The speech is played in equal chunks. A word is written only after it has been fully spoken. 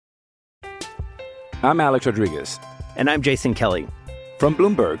I'm Alex Rodriguez. And I'm Jason Kelly. From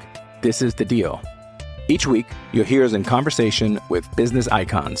Bloomberg, this is The Deal. Each week, you'll hear us in conversation with business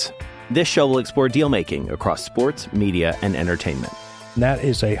icons. This show will explore deal-making across sports, media, and entertainment. That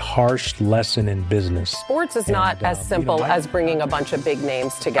is a harsh lesson in business. Sports is not as simple as bringing a bunch of big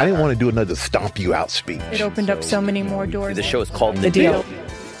names together. I didn't want to do another stomp you out speech. It opened up so many more doors. The show is called The Deal.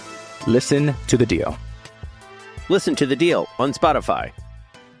 Listen to The Deal. Listen to The Deal on Spotify.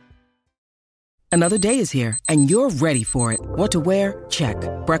 Another day is here, and you're ready for it. What to wear? Check.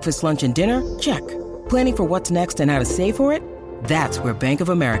 Breakfast, lunch, and dinner? Check. Planning for what's next and how to save for it? That's where Bank of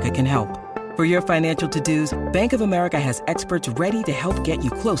America can help. For your financial to-dos, Bank of America has experts ready to help get you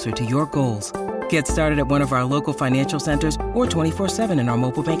closer to your goals. Get started at one of our local financial centers or 24/7 in our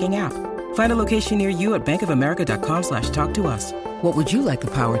mobile banking app. Find a location near you at bankofamerica.com/talktous. What would you like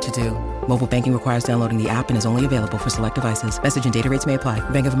the power to do? Mobile banking requires downloading the app and is only available for select devices. Message and data rates may apply.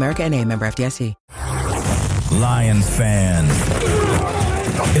 Bank of America N.A., member FDIC. Lions fans,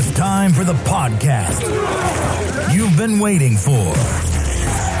 it's time for the podcast you've been waiting for.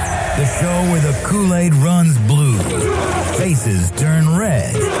 The show where the Kool-Aid runs blue, faces turn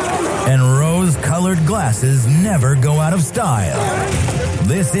red, and rose-colored glasses never go out of style.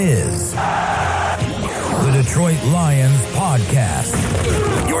 This is the Detroit Lions Podcast,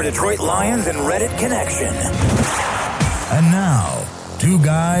 your Detroit Lions and Reddit connection. And now, two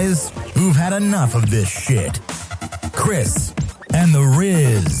guys who've had enough of this shit. Chris and the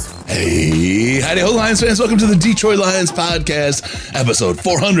Riz. Hey, howdy ho, Lions fans. Welcome to the Detroit Lions Podcast, episode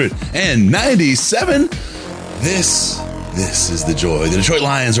 497. This is the joy. The Detroit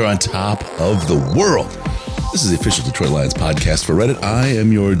Lions are on top of the world. This is the official Detroit Lions podcast for Reddit. I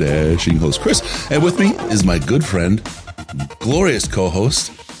am your dashing host, Chris, and with me is my good friend, glorious co-host,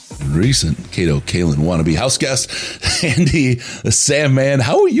 and recent Cato Kalen wannabe house guest, Andy the Sandman.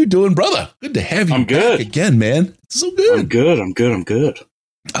 How are you doing, brother? Good to have you I'm back good. again, man. It's so good. I'm good.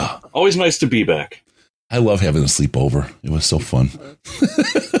 Always nice to be back. I love having a sleepover. It was so fun.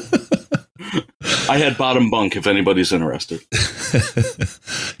 I had bottom bunk if anybody's interested.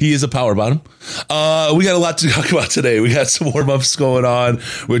 He is a power bottom. We got a lot to talk about today. We got some warm-ups going on.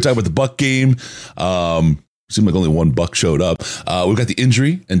 We're talking about the Buck game. Seemed like only one Buck showed up. We've got the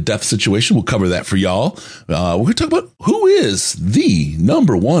injury and depth situation. We'll cover that for y'all. We're going to talk about who is the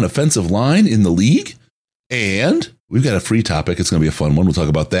number one offensive line in the league. And we've got a free topic. It's going to be a fun one. We'll talk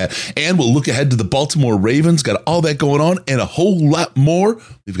about that. And we'll look ahead to the Baltimore Ravens. Got all that going on and a whole lot more.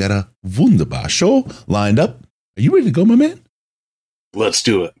 We've got a wunderbar show lined up. Are you ready to go, my man? Let's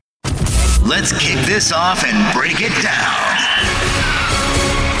do it. Let's kick this off and break it down.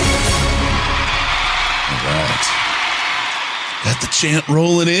 All right. Got the chant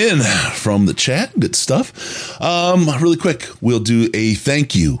rolling in from the chat. Good stuff. Really quick, we'll do a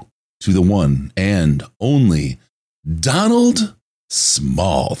thank you to the one and only Donald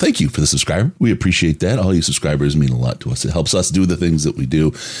Small. Thank you for the subscriber. We appreciate that. All you subscribers mean a lot to us. It helps us do the things that we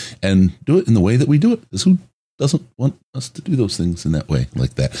do and do it in the way that we do it. Because who doesn't want us to do those things in that way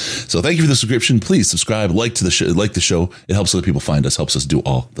like that? So thank you for the subscription. Please subscribe, like the show. It helps other people find us, helps us do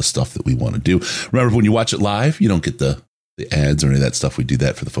all the stuff that we want to do. Remember, when you watch it live, you don't get the ads or any of that stuff. We do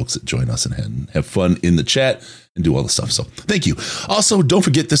that for the folks that join us and have fun in the chat and do all the stuff. So thank you. Also, don't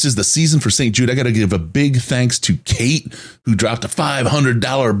forget, this is the season for St. Jude. I got to give a big thanks to Kate, who dropped a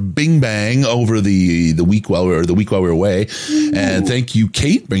 $500 bing bang over the week while we were away. And thank you,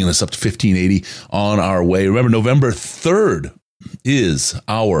 Kate, bringing us up to $1,580 on our way. Remember, November 3rd is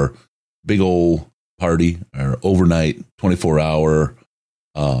our big old party, our overnight 24-hour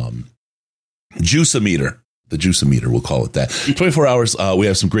juice-a-meter. The Juice-a-meter, we'll call it that. 24 hours. We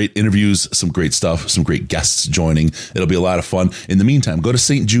have some great interviews, some great stuff, some great guests joining. It'll be a lot of fun. In the meantime, go to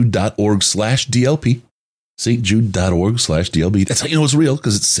stjude.org/DLP. stjude.org/DLP. That's how you know it's real,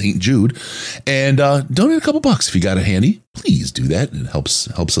 because it's St. Jude. And donate a couple bucks if you got it handy. Please do that. It helps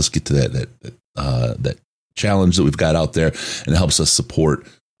us get to that challenge that we've got out there, and it helps us support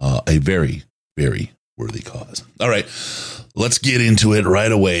a very, very worthy cause. All right. Let's get into it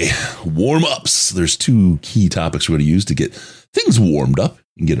right away. Warm-ups. There's two key topics we're going to use to get things warmed up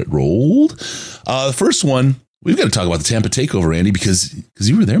and get it rolled. The first one, we've got to talk about the Tampa takeover, Andy, because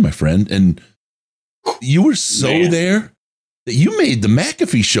you were there, my friend, and you were so there that you made the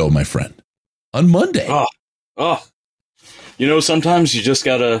McAfee show, my friend, on Monday. Oh, you know, sometimes you just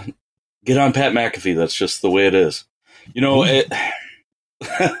got to get on Pat McAfee. That's just the way it is. You know,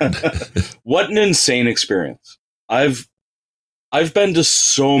 what an insane experience. I've been to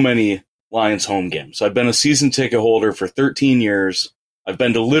so many Lions home games. I've been a season ticket holder for 13 years. I've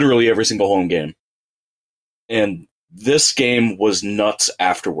been to literally every single home game. And this game was nuts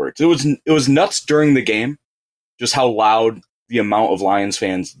afterwards. It was nuts during the game, just how loud the amount of Lions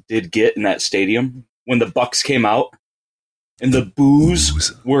fans did get in that stadium when the Bucs came out, and the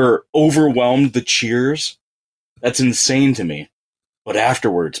boos were overwhelmed, the cheers. That's insane to me. But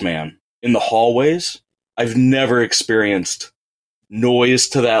afterwards, man, in the hallways, I've never experienced noise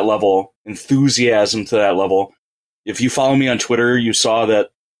to that level, enthusiasm to that level. If you follow me on Twitter, you saw that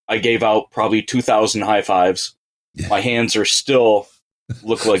I gave out probably 2,000 high fives. Yeah. My hands are still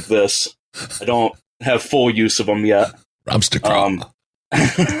look like this. I don't have full use of them yet.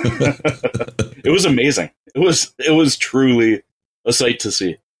 It was amazing. It was truly a sight to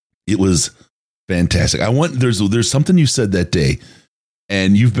see. It was fantastic. There's something you said that day,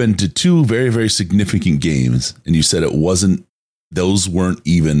 and you've been to two very, very significant games, and you said those weren't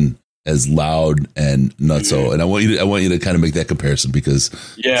even as loud and nutso. And I want you to kind of make that comparison because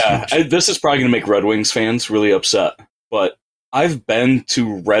this is probably going to make Red Wings fans really upset. But I've been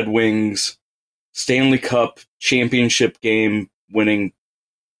to Red Wings Stanley Cup championship game winning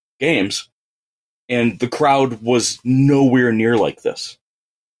games, and the crowd was nowhere near like this.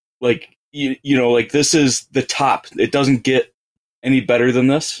 Like like this is the top. It doesn't get any better than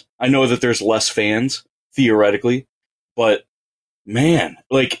this. I know that there's less fans theoretically, but man,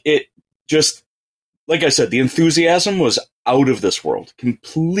 like it just, like I said, the enthusiasm was out of this world,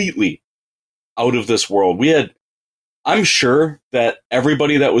 completely out of this world. I'm sure that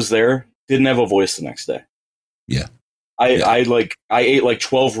everybody that was there didn't have a voice the next day. Yeah. I ate like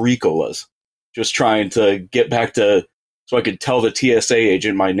 12 Ricolas just trying to get back to, so I could tell the TSA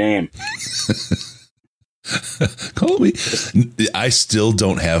agent my name. Call me. I still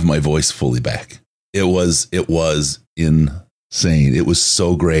don't have my voice fully back. It was insane. It was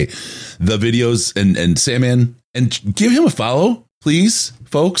so great. The videos and Sandman, and give him a follow, please,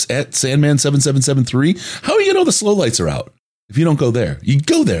 folks, at Sandman7773. How are you going to know the slow lights are out? If you don't go there, you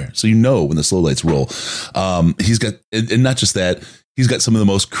go there so you know when the slow lights roll. He's got, and not just that, he's got some of the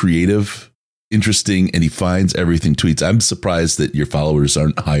most creative, interesting, and he finds everything tweets. I'm surprised that your followers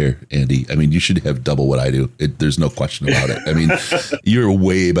aren't higher, Andy. I mean, you should have double what I do. There's no question about it. I mean, you're a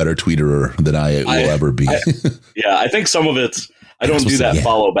way better tweeter than I will ever be. I think some of it's, I don't do that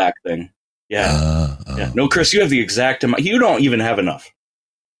follow back thing. Yeah. No, Chris, you have the exact amount. You don't even have enough.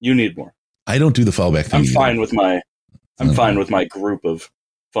 You need more. I don't do the follow back thing. I'm fine with my group of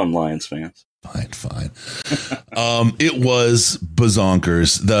fun Lions fans. Fine. It was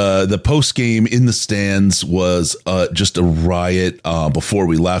bazonkers. The post game in the stands was just a riot. Before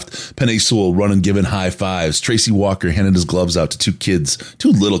we left, Penei Sewell running, giving high fives. Tracy Walker handed his gloves out to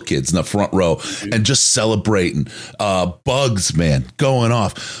two little kids in the front row, and just celebrating. Bugs, man, going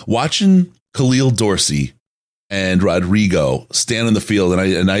off. Watching Khalil Dorsey and Rodrigo stand on the field,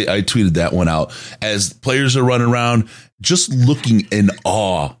 and I tweeted that one out as players are running around, just looking in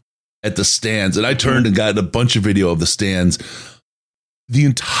awe at the stands. And I turned and got a bunch of video of the stands. The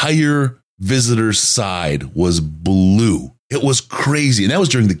entire visitors' side was blue. It was crazy. And that was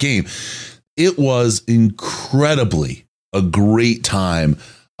during the game. It was incredibly a great time.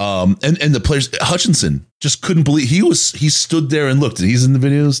 And the players, Hutchinson just couldn't believe he stood there and looked, and he's in the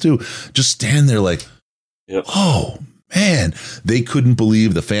videos too, just stand there like, oh man, they couldn't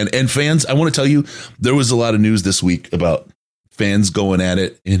believe the fans. I want to tell you, there was a lot of news this week about fans going at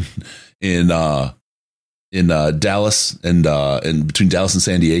it in Dallas and between Dallas and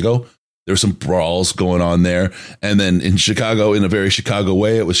San Diego. There were some brawls going on there, and then in Chicago, in a very Chicago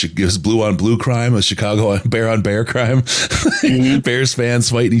way, it was blue on blue crime, it was Chicago on bear crime. Bears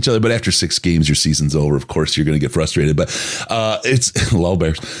fans fighting each other. But after 6 games, your season's over. Of course, you're going to get frustrated. But it's lol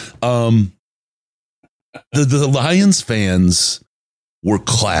Bears. The Lions fans were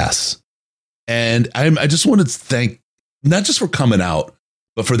class, and I just wanted to thank, not just for coming out,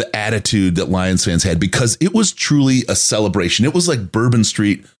 but for the attitude that Lions fans had, because it was truly a celebration. It was like Bourbon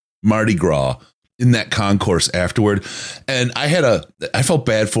Street Mardi Gras in that concourse afterward. And I felt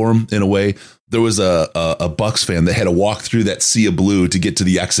bad for him in a way. There was a Bucks fan that had to walk through that sea of blue to get to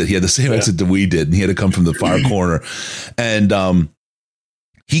the exit. He had the same exit that we did, and he had to come from the far corner. And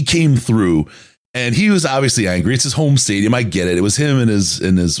he came through, and he was obviously angry. It's his home stadium. I get it. It was him and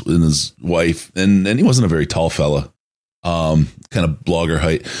his wife, and he wasn't a very tall fella. Kind of blogger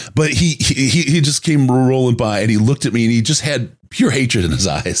height, but he just came rolling by, and he looked at me, and he just had pure hatred in his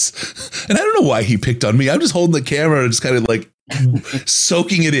eyes. And I don't know why he picked on me. I'm just holding the camera and just kind of like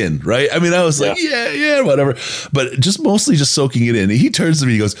soaking it in. Right. I mean, I was like, yeah, whatever, but just mostly just soaking it in. And he turns to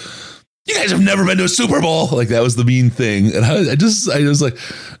me, he goes, you guys have never been to a Super Bowl. Like, that was the mean thing. And I was like,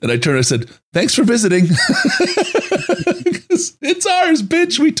 and I turned, I said, thanks for visiting. It's ours,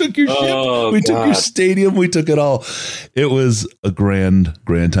 bitch. We took your ship. We took your stadium. We took it all. It was a grand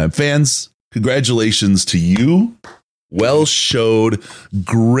time. Fans, congratulations to you. Well showed.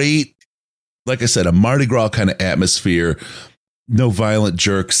 Great. Like I said, a Mardi Gras kind of atmosphere. No violent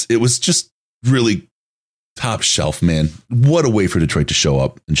jerks. It was just really top shelf, man. What a way for Detroit to show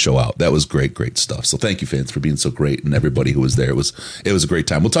up and show out. That was great stuff. So thank you, fans, for being so great, and everybody who was there. It was a great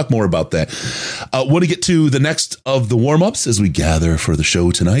time. We'll talk more about that. Want to get to the next of the warm-ups as we gather for the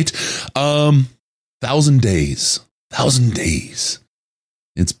show tonight. 1,000 days. 1,000 days.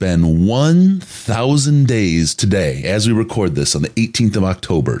 It's been 1,000 days today, as we record this on the 18th of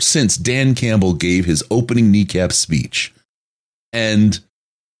October, since Dan Campbell gave his opening kneecap speech. And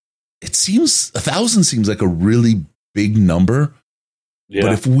it seems 1,000 seems like a really big number. Yeah.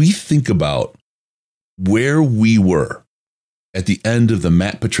 But if we think about where we were at the end of the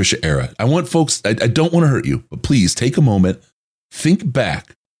Matt Patricia era, I want folks, I don't want to hurt you, but please take a moment, think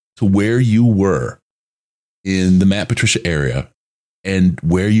back to where you were in the Matt Patricia era and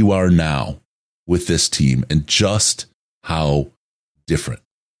where you are now with this team, and just how different,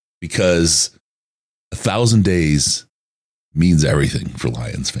 because 1,000 days means everything for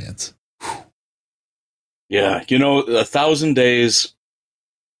Lions fans. Yeah, 1,000 days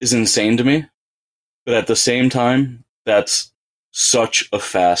is insane to me, but at the same time, that's such a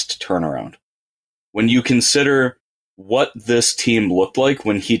fast turnaround. When you consider what this team looked like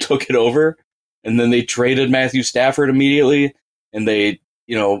when he took it over, and then they traded Matthew Stafford immediately, and they,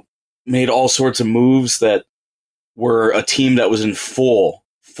 made all sorts of moves that were a team that was in full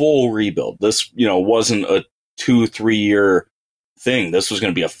rebuild. This, wasn't a 2-3 year thing. This was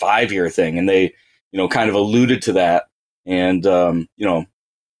going to be a 5-year thing. And they, kind of alluded to that. And,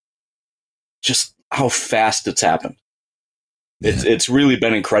 just how fast it's happened. Yeah. It's really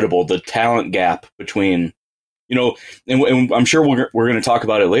been incredible. The talent gap between, and I'm sure we're going to talk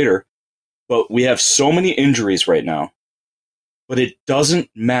about it later, but we have so many injuries right now. But it doesn't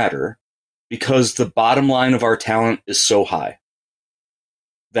matter, because the bottom line of our talent is so high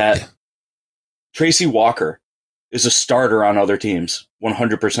that Tracy Walker is a starter on other teams,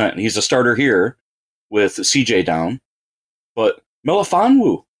 100%. And he's a starter here with CJ down. But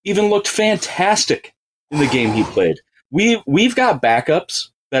Melifonwu even looked fantastic in the game he played. We've got backups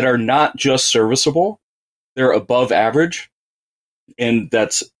that are not just serviceable, they're above average. And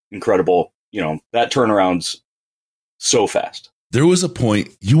that's incredible. That turnaround's so fast. There was a point,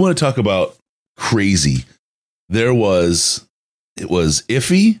 you want to talk about crazy. It was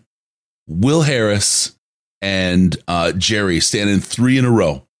Iffy, Will Harris, and Jerry standing 3 in a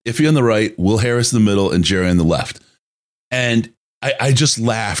row. Iffy on the right, Will Harris in the middle, and Jerry on the left. And I just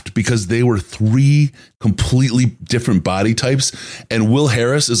laughed because they were 3 completely different body types. And Will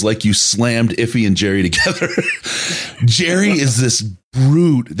Harris is like you slammed Iffy and Jerry together. Jerry is this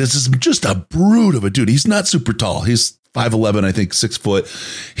brute. This is just a brute of a dude. He's not super tall. He's 5'11", I think, 6 foot.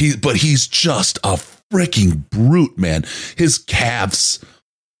 But he's just a freaking brute, man. His calves,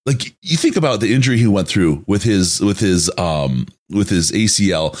 like, you think about the injury he went through with his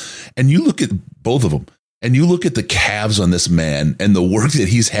ACL, and you look at both of them, and you look at the calves on this man and the work that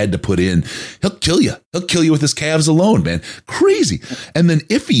he's had to put in. He'll kill you. He'll kill you with his calves alone, man. Crazy. And then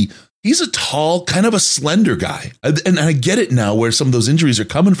Iffy, he's a tall, kind of a slender guy. And I get it now where some of those injuries are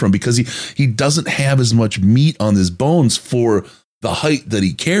coming from, because he doesn't have as much meat on his bones for the height that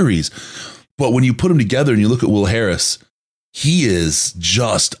he carries. But when you put them together and you look at Will Harris, he is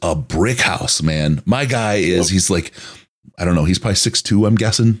just a brick house, man. My guy is, he's like, I don't know, he's probably 6'2", I'm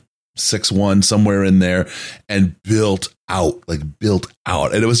guessing, 6'1", somewhere in there, and built out.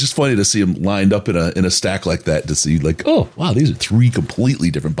 And it was just funny to see him lined up in a stack like that, to see like, oh, wow, these are 3 completely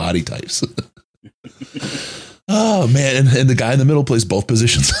different body types. Oh, man. And the guy in the middle plays both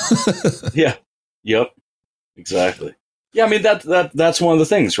positions. Yeah. Yep. Exactly. Yeah. I mean, that's one of the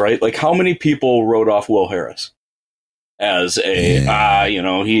things, right? Like, how many people wrote off Will Harris as he's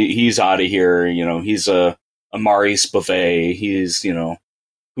out of here. He's a Maurice Buffet. He's, who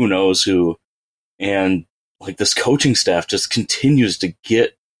knows who. And like, this coaching staff just continues to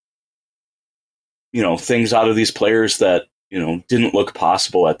get, things out of these players that, didn't look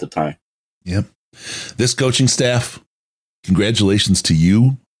possible at the time. Yep. This coaching staff, congratulations to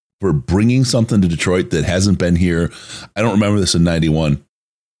you for bringing something to Detroit that hasn't been here. I don't remember this in 91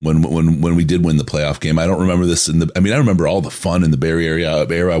 when we did win the playoff game. I don't remember this I remember all the fun in the Barrie area.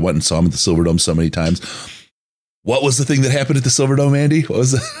 I went and saw him at the Silverdome so many times. What was the thing that happened at the Silverdome, Andy? What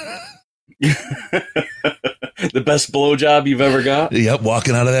was it? The best blowjob you've ever got? Yep,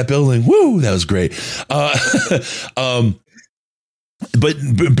 walking out of that building. Woo, that was great. But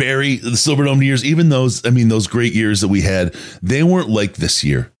Barry, the Silverdome years, even those great years that we had, they weren't like this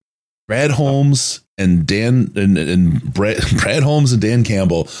year. Brad Holmes and Brad Holmes and Dan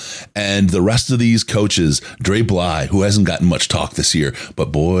Campbell and the rest of these coaches, Dre Bly, who hasn't gotten much talk this year,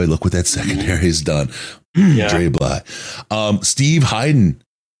 but boy, look what that secondary has done. Yeah. Dre Bly. Steve Hyden,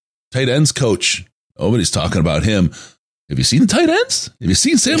 tight ends coach. Nobody's talking about him. Have you seen the tight ends? Have you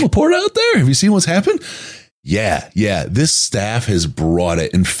seen Sam Laporta out there? Have you seen what's happened? Yeah. This staff has brought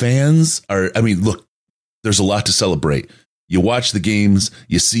it. And fans look, there's a lot to celebrate. You watch the games,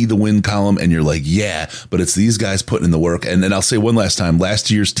 you see the win column, and you're like, yeah, but it's these guys putting in the work. And then I'll say one last time, last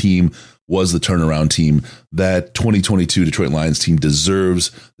year's team was the turnaround team. That 2022 Detroit Lions team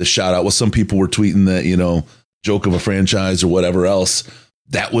deserves the shout out. Well, some people were tweeting that, joke of a franchise or whatever else.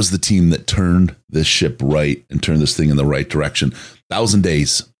 That was the team that turned this ship right and turned this thing in the right direction. 1,000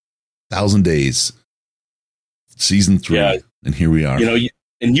 days, season 3. Yeah. And here we are.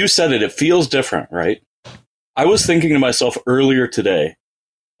 And you said it feels different, right? I was thinking to myself earlier today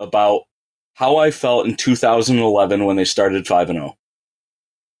about how I felt in 2011 when they started 5-0.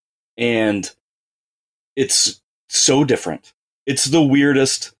 And it's so different. It's the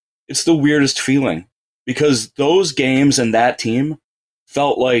weirdest feeling, because those games and that team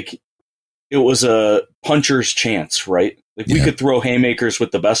felt like it was a puncher's chance, right? Like we could throw haymakers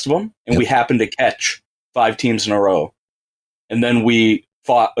with the best of them, and we happened to catch 5 teams in a row. And then we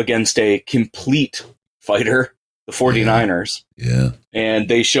fought against a complete fighter, the 49ers. Yeah. And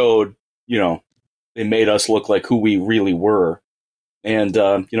they showed, they made us look like who we really were. And,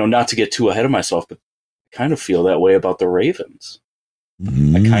 not to get too ahead of myself, but I kind of feel that way about the Ravens.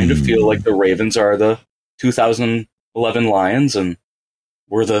 I kind of feel like the Ravens are the 2011 Lions and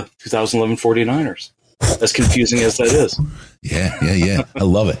we're the 2011 49ers. As confusing as that is. Yeah. I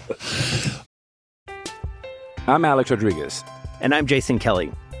love it. I'm Alex Rodriguez. And I'm Jason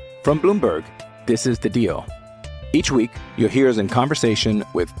Kelly. From Bloomberg, this is The Deal. Each week, you'll hear us in conversation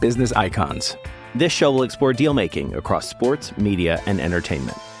with business icons. This show will explore deal-making across sports, media, and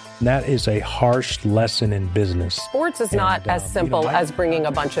entertainment. That is a harsh lesson in business. Sports is not as simple as bringing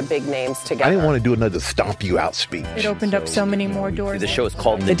a bunch of big names together. I didn't want to do another stomp you out speech. It opened up so many more doors. The show is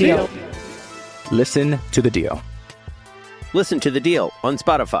called The Deal. Listen to The Deal. Listen to The Deal on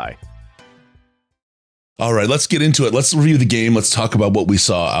Spotify. All right, let's get into it. Let's review the game. Let's talk about what we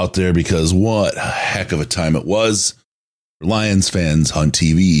saw out there, because what a heck of a time it was. Lions fans on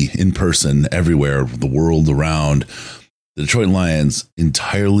TV, in person, everywhere, the world around. The Detroit Lions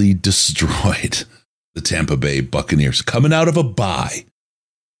entirely destroyed the Tampa Bay Buccaneers. Coming out of a bye,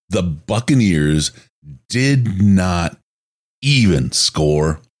 the Buccaneers did not even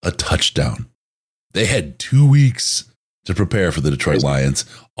score a touchdown. They had 2 weeks to prepare for the Detroit Lions,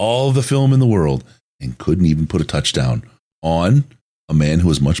 all the film in the world, and couldn't even put a touchdown on a man who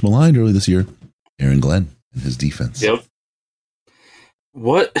was much maligned early this year, Aaron Glenn, and his defense. Yep.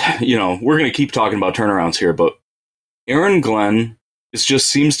 We're going to keep talking about turnarounds here, but Aaron Glenn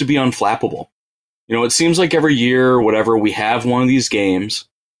seems to be unflappable. It seems like every year or whatever, we have one of these games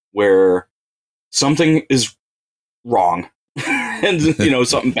where something is wrong and,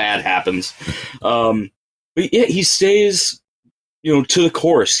 something bad happens. But yeah, he stays, to the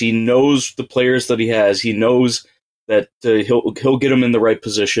course. He knows the players that he has. He knows that he'll get them in the right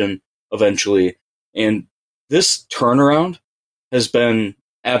position eventually. And this turnaround has been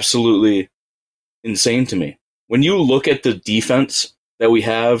absolutely insane to me. When you look at the defense that we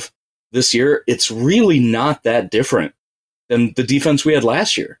have this year, it's really not that different than the defense we had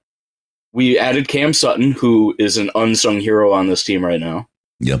last year. We added Cam Sutton, who is an unsung hero on this team right now.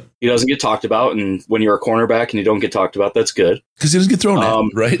 Yep. He doesn't get talked about, and when you're a cornerback and you don't get talked about, that's good. Because he doesn't get thrown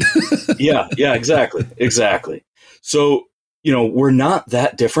at, right? Yeah, exactly. So, we're not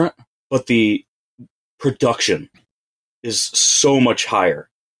that different, but the production is so much higher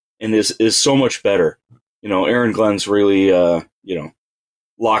and is so much better. Aaron Glenn's really,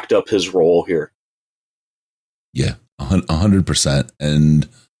 locked up his role here. Yeah, 100%. And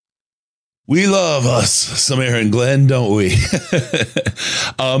we love us some Aaron Glenn, don't we?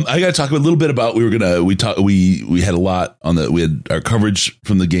 I got to talk a little bit about, we had a lot on we had our coverage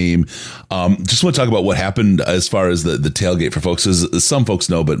from the game. Just want to talk about what happened as far as the tailgate for folks. As some folks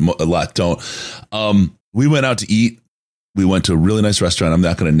know, but a lot don't. We went out to eat. We went to a really nice restaurant. I'm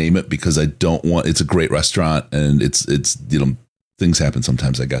not going to name it because it's a great restaurant, and it's things happen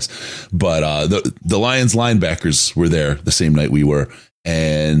sometimes, I guess. But the Lions linebackers were there the same night we were,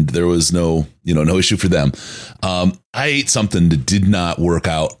 and there was no issue for them. I ate something that did not work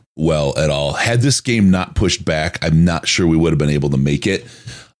out well at all. Had this game not pushed back, I'm not sure we would have been able to make it.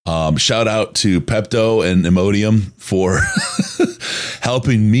 Shout out to Pepto and Imodium for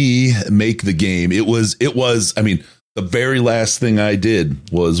helping me make the game. It was, I mean, the very last thing I did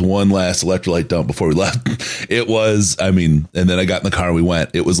was one last electrolyte dump before we left. It was, I mean, and then I got in the car and we went.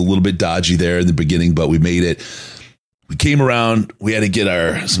 It was a little bit dodgy there in the beginning, but we made it. We came around. We had to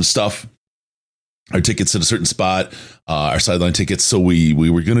get some stuff, our tickets at a certain spot, our sideline tickets. So we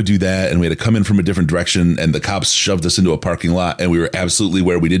were going to do that, and we had to come in from a different direction, and the cops shoved us into a parking lot, and we were absolutely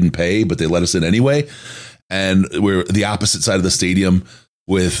where we didn't pay, but they let us in anyway. And we're the opposite side of the stadium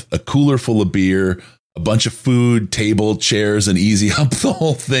with a cooler full of beer, a bunch of food, table, chairs, and easy up the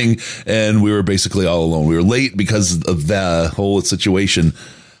whole thing. And we were basically all alone. We were late because of the whole situation,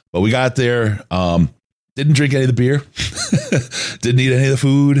 but we got there. Didn't drink any of the beer. Didn't eat any of the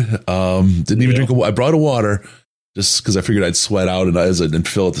food. Didn't even drink I brought a water just because I figured I'd sweat out and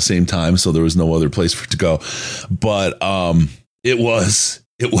fill at the same time. So there was no other place for it to go. But it was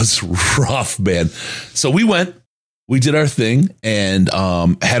rough, man. So we went. We did our thing and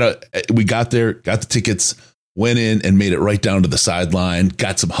we got there, got the tickets, went in and made it right down to the sideline.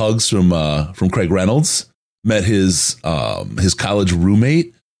 Got some hugs from Craig Reynolds. Met his college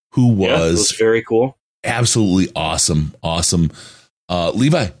roommate who was very cool. Absolutely awesome.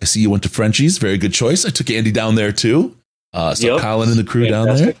 Levi, I see you went to Frenchie's. Very good choice. I took Andy down there too. Colin and the crew down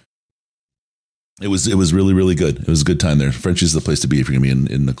there. It was really, really good. It was a good time there. Frenchie's is the place to be if you're going to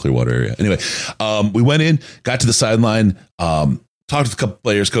be in the Clearwater area. Anyway, we went in, got to the sideline, talked to a couple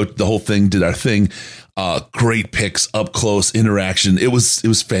players, coached the whole thing, did our thing. Great picks, up close interaction. It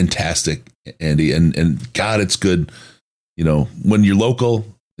was fantastic, Andy. And God, it's good. You know, when you're local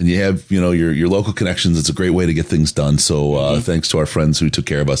and you have, you know, your local connections, it's a great way to get things done. So thanks to our friends who took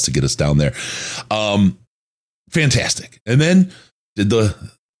care of us to get us down there. Fantastic. And then did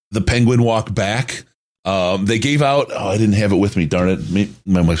the Penguin walk back. They gave out, I didn't have it with me, darn it.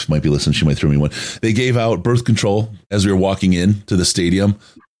 My wife might be listening. She might throw me one. They gave out birth control as we were walking in to the stadium,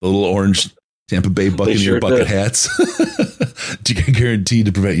 the little orange Tampa Bay Buccaneer bucket hats. Guaranteed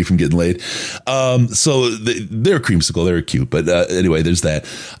to prevent you from getting laid. So they're creamsicle. They were cute. But anyway, there's that.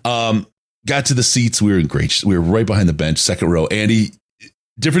 Got to the seats. We were right behind the bench, second row. Andy,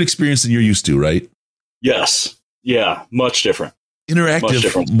 different experience than you're used to, right? Yes. Yeah, much different.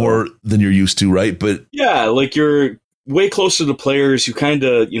 Interactive more than you're used to, right? But yeah, like you're way closer to players. You kind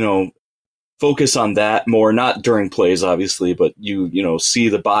of, you know, focus on that more, not during plays, obviously, but you know, see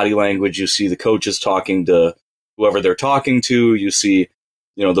the body language. You see the coaches talking to whoever they're talking to. You see,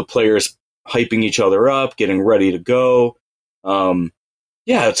 you know, the players hyping each other up, getting ready to go.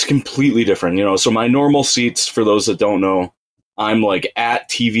 Yeah, it's completely different, you know. So my normal seats, for those that don't know, I'm like at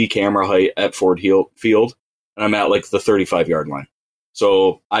TV camera height at Ford Field, and I'm at like the 35-yard line.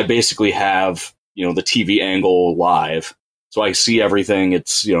 So I basically have, you know, the TV angle live. So I see everything.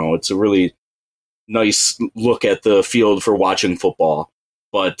 It's, you know, it's a really nice look at the field for watching football.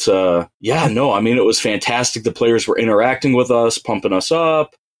 But yeah, no, I mean, it was fantastic. The players were interacting with us, pumping us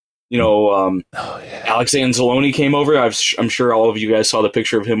up. You know, Alex Anzalone came over. I'm sure all of you guys saw the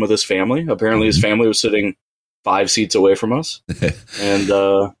picture of him with his family. Apparently his family was sitting 5 seats away from us.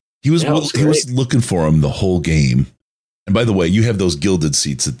 And he was looking for him the whole game. And by the way, you have those gilded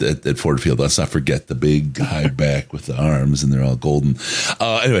seats at Ford Field. Let's not forget the big high back with the arms, and they're all golden.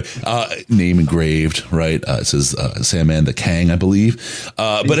 Anyway, name engraved, right? It says Sam the Kang, I believe.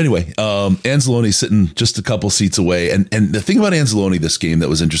 But anyway, Anzalone's sitting just a couple seats away. And the thing about Anzalone this game that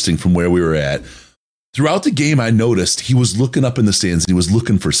was interesting from where we were at, throughout the game, I noticed he was looking up in the stands and he was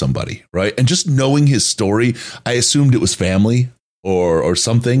looking for somebody, right? And just knowing his story, I assumed it was family or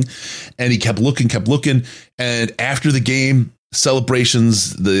something. And he kept looking. And after the game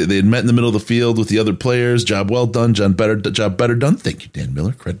celebrations, they had met in the middle of the field with the other players. Job well done, job better done. Thank you, Dan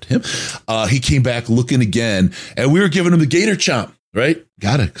Miller. Credit to him. He came back looking again, and we were giving him the Gator Chomp. Right?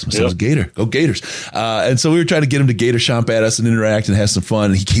 Got it. Because my son's Gator. Go Gators. And so we were trying to get him to Gator Chomp at us and interact and have some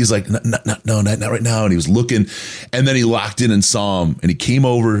fun. And he's like, no, not right now. And he was looking, and then he locked in and saw him, and he came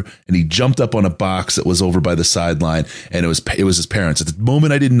over and he jumped up on a box that was over by the sideline, and it was his parents. At the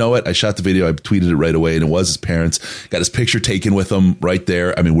moment I didn't know it, I shot the video, I tweeted it right away, and it was his parents. Got his picture taken with him right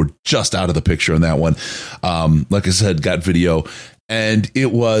there. I mean, we're just out of the picture on that one. Like I said, got video. And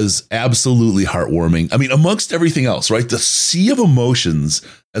it was absolutely heartwarming. I mean, amongst everything else, right? The sea of emotions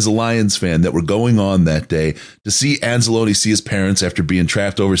as a Lions fan that were going on that day, to see Anzalone see his parents after being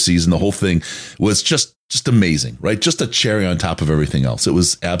trapped overseas and the whole thing was just amazing, right? Just a cherry on top of everything else. It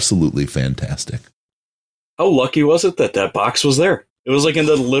was absolutely fantastic. How lucky was it that box was there? It was like in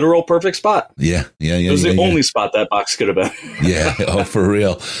the literal perfect spot. Yeah. It was the only spot that box could have been. Yeah. Oh, for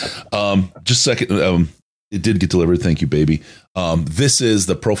real. Just a second. It did get delivered. Thank you, baby. This is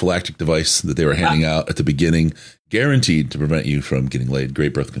the prophylactic device that they were handing out at the beginning, guaranteed to prevent you from getting laid.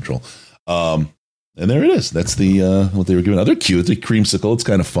 Great birth control. And there it is. That's the what they were giving out. They're cute. The creamsicle. It's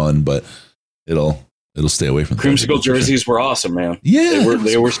kind of fun, but it'll stay away from creamsicle jerseys were awesome, man. Yeah,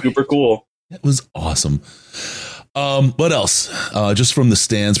 they were super cool. It was awesome. What else? Just from the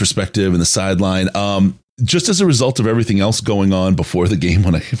stands perspective and the sideline. Just as a result of everything else going on before the game,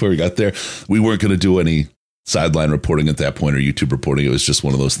 before we got there, we weren't going to do any sideline reporting at that point or YouTube reporting. It was just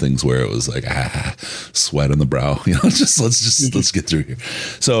one of those things where it was like, sweat on the brow, let's get through here.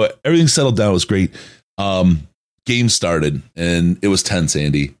 So everything settled down. It was great. Game started and it was tense,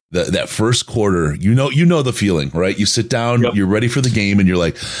 Andy. That first quarter, you know the feeling, right? You sit down, You're ready for the game and you're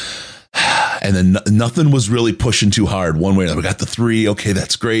like, and then nothing was really pushing too hard one way or another. We got the 3. Okay,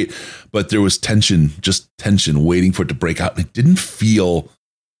 that's great. But there was tension, waiting for it to break out. And it didn't feel,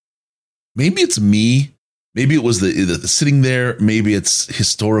 maybe it's me. Maybe it was the sitting there. Maybe it's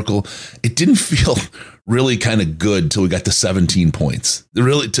historical. It didn't feel really kind of good till we got to 17 points. I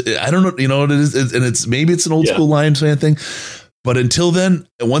don't know. You know what it is? And maybe it's an old school Lions fan thing. But until then,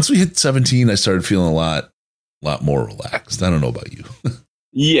 once we hit 17, I started feeling a lot more relaxed. I don't know about you.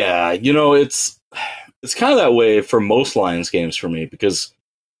 Yeah, it's kind of that way for most Lions games for me, because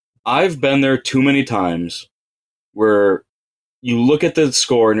I've been there too many times where you look at the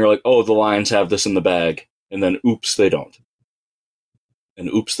score and you're like, oh, the Lions have this in the bag, and then oops, they don't. And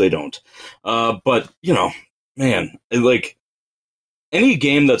oops, they don't. But, man, like any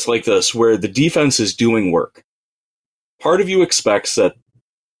game that's like this where the defense is doing work, part of you expects that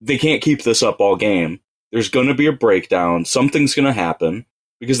they can't keep this up all game. There's going to be a breakdown. Something's going to happen.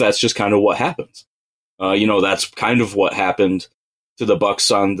 Because that's just kind of what happens. That's kind of what happened to the Bucks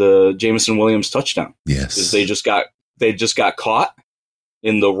on the Jameson Williams touchdown. Yes, is they just got caught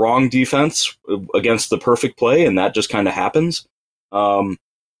in the wrong defense against the perfect play, and that just kind of happens. But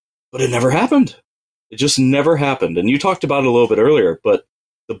it never happened. It just never happened. And you talked about it a little bit earlier, but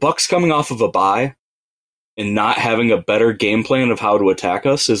the Bucks coming off of a bye and not having a better game plan of how to attack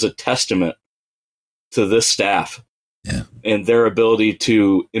us is a testament to this staff. Yeah. And their ability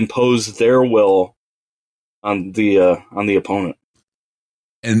to impose their will on the opponent.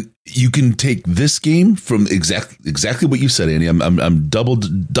 And you can take this game from exactly what you said, Andy. I'm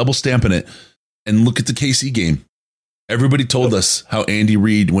double stamping it, and look at the KC game. Everybody told us how Andy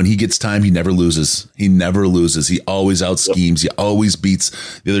Reid, when he gets time, he never loses. He never loses. He always out schemes. He always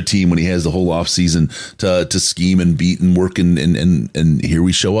beats the other team when he has the whole off season to scheme and beat and work. And here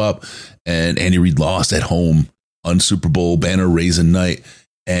we show up, and Andy Reid lost at home on Super Bowl banner raising night.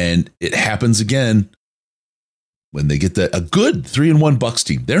 And it happens again when they get a good 3-1 Bucks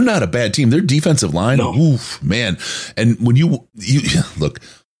team. They're not a bad team. Their defensive line, oof, man. And when you look,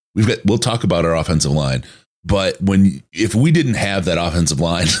 we'll talk about our offensive line, but if we didn't have that offensive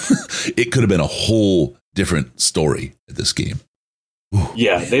line, it could have been a whole different story at this game. Ooh,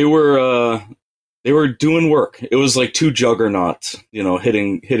 yeah, man. they were doing work. It was like two juggernauts,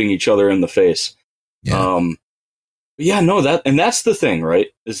 hitting each other in the face. Yeah. That's the thing, right?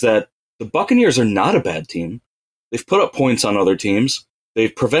 Is that the Buccaneers are not a bad team. They've put up points on other teams.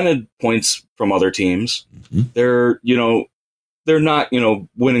 They've prevented points from other teams. Mm-hmm. They're not,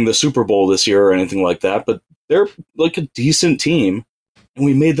 winning the Super Bowl this year or anything like that, but they're like a decent team, and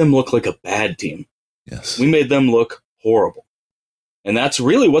we made them look like a bad team. Yes. We made them look horrible. And that's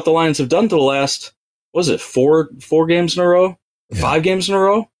really what the Lions have done to the last, what is it, four games in a row? Yeah. 5 games in a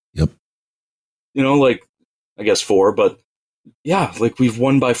row? Yep. I guess 4, but yeah, we've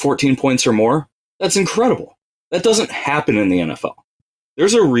won by 14 points or more. That's incredible. That doesn't happen in the NFL.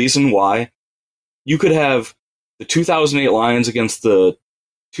 There's a reason why you could have the 2008 Lions against the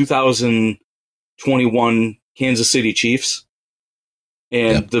 2021 Kansas City Chiefs,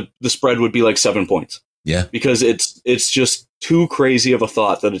 and the spread would be like 7 points. Yeah. Because it's just too crazy of a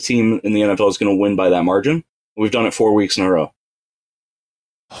thought that a team in the NFL is going to win by that margin. We've done it 4 weeks in a row.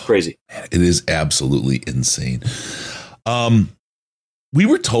 Crazy. It is absolutely insane. We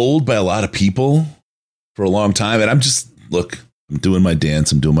were told by a lot of people for a long time, and I'm doing my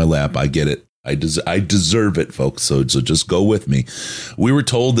dance, I'm doing my lap. I get it. I deserve it, folks. So just go with me. We were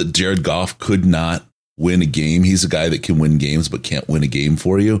told that Jared Goff could not win a game. He's a guy that can win games, but can't win a game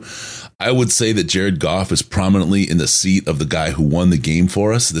for you. I would say that Jared Goff is prominently in the seat of the guy who won the game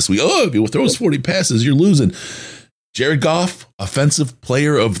for us this week. Oh, if you throw 40 passes, you're losing. Jared Goff, offensive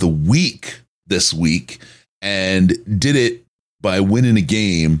player of the week this week, and did it by winning a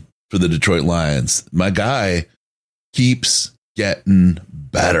game for the Detroit Lions. My guy keeps getting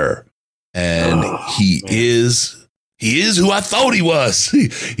better. And he is who I thought he was. He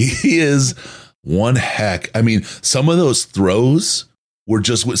is one heck. I mean, some of those throws were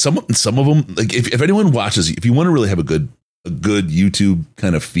just some of them. Like if anyone watches, if you want to really have a good YouTube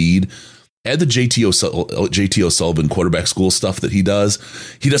kind of feed, add the JT O'Sullivan quarterback school stuff that he does.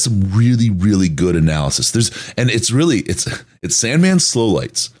 He does some really, really good analysis. It's Sandman slow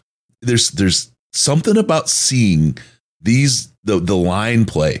lights. There's something about seeing the line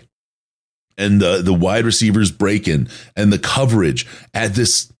play and the wide receivers breaking and the coverage at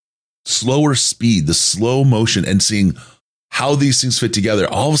this slower speed, the slow motion, and seeing how these things fit together.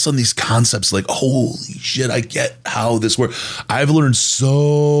 All of a sudden, these concepts like, holy shit, I get how this works. I've learned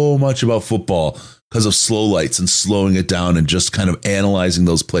so much about football because of slow lights and slowing it down and just kind of analyzing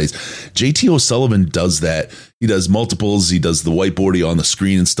those plays. JT O'Sullivan does that. He does multiples. He does the whiteboarding on the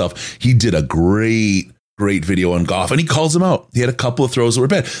screen and stuff. He did a great video on Goff, and he calls them out. He had a couple of throws that were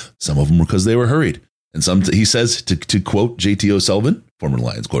bad. Some of them were because they were hurried. And he says, to quote JT O'Sullivan, former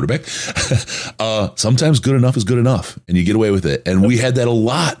Lions quarterback, sometimes good enough is good enough, and you get away with it. And we had that a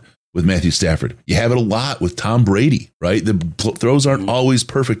lot with Matthew Stafford. You have it a lot with Tom Brady, right? The throws aren't always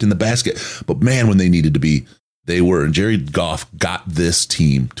perfect in the basket, but man, when they needed to be, they were. And Jared Goff got this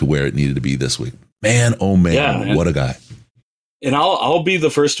team to where it needed to be this week. Man, oh man, what a guy. And I'll be the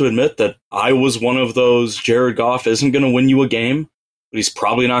first to admit that I was one of those Jared Goff isn't going to win you a game, but he's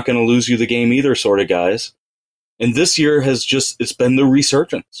probably not going to lose you the game either sort of guys. And this year it's been the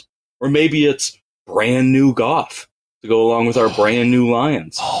resurgence. Or maybe it's brand new Goff to go along with our brand new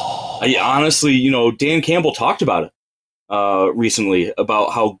Lions. I honestly, Dan Campbell talked about it recently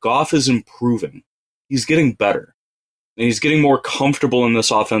about how Goff is improving. He's getting better. And he's getting more comfortable in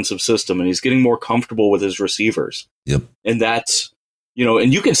this offensive system, and he's getting more comfortable with his receivers. Yep. And that's,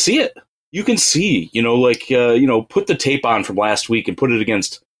 and you can see it. You can see, put the tape on from last week and put it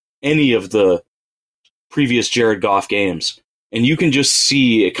against any of the previous Jared Goff games, and you can just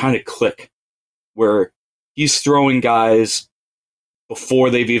see it kind of click where he's throwing guys before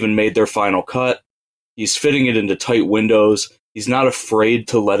they've even made their final cut. He's fitting it into tight windows. He's not afraid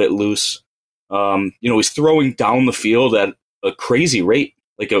to let it loose. He's throwing down the field at a crazy rate,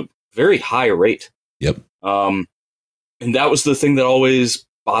 like a very high rate. Yep. And that was the thing that always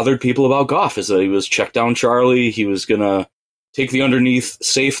bothered people about Goff, is that he was check down Charlie. He was going to take the underneath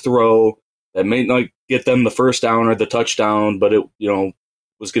safe throw that may not get them the first down or the touchdown, but it,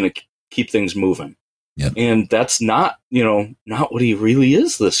 was going to keep things moving. Yep. And that's not what he really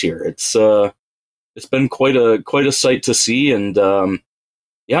is this year. It's been quite a sight to see. And,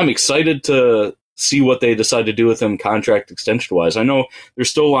 I'm excited to see what they decide to do with him contract extension wise. I know there's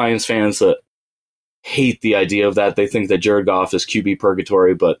still Lions fans that hate the idea of that. They think that Jared Goff is QB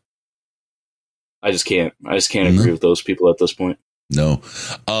purgatory, but I just can't agree with those people at this point. No.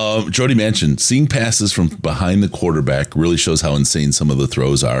 Jody mentioned seeing passes from behind the quarterback really shows how insane some of the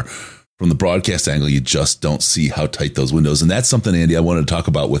throws are. From the broadcast angle, you just don't see how tight those windows. And that's something, Andy, I wanted to talk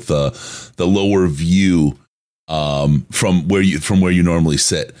about with the lower view from where you normally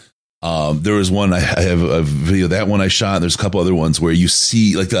sit. There was one, I have a video, that one I shot. There's a couple other ones where you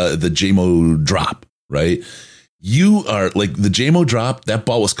see like the JMO drop, right? You are like the JMO drop, that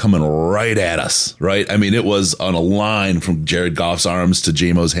ball was coming right at us, right? I mean, it was on a line from Jared Goff's arms to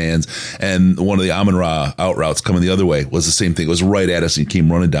JMO's hands. And one of the Amon-Ra out routes coming the other way was the same thing. It was right at us. And he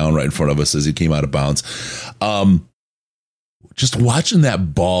came running down right in front of us as he came out of bounds. Just watching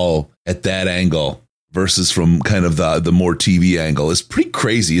that ball at that angle versus from kind of the more TV angle is pretty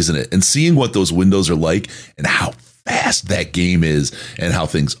crazy, isn't it? And seeing what those windows are like and how fast that game is and how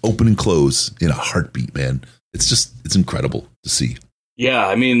things open and close in a heartbeat, man. It's incredible to see. Yeah,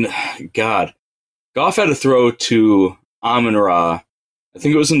 I mean, God. Goff had a throw to Amon-Ra, I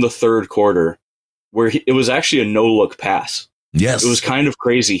think it was in the third quarter, where it was actually a no-look pass. Yes. It was kind of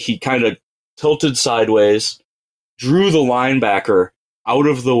crazy. He kind of tilted sideways, drew the linebacker out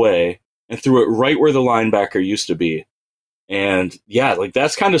of the way, and threw it right where the linebacker used to be. And yeah, like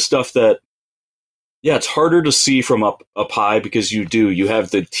that's kind of stuff that, it's harder to see from up high because you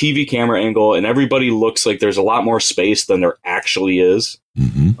have the TV camera angle and everybody looks like there's a lot more space than there actually is.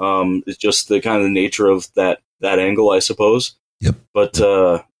 Mm-hmm. It's just the kind of the nature of that angle, I suppose. Yep. But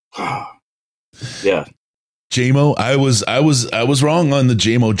yeah. JMO, I was wrong on the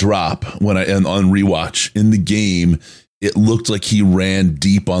JMO drop on rewatch in the game. It looked like he ran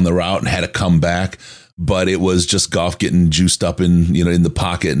deep on the route and had to come back, but it was just Goff getting juiced up in the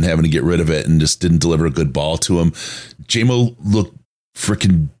pocket and having to get rid of it and just didn't deliver a good ball to him. JMO looked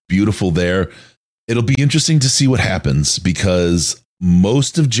freaking beautiful there. It'll be interesting to see what happens because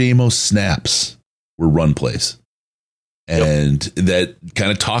most of JMO's snaps were run plays. And that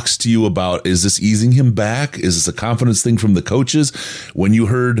kind of talks to you about, is this easing him back? Is this a confidence thing from the coaches? When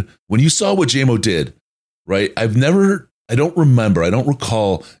you saw what J-Mo did, right? I don't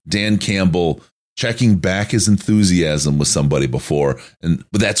recall Dan Campbell checking back his enthusiasm with somebody before.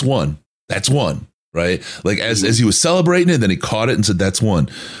 But that's one, right? Like as he was celebrating it, then he caught it and said, that's one.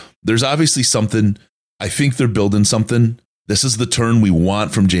 There's obviously something. I think they're building something. This is the turn we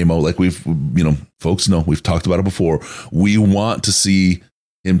want from J-Mo. Like folks know, we've talked about it before. We want to see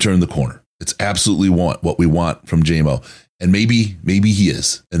him turn the corner. It's absolutely what we want from J-Mo. And maybe he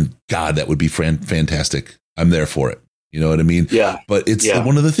is. And God, that would be fantastic. I'm there for it. You know what I mean? Yeah. But it's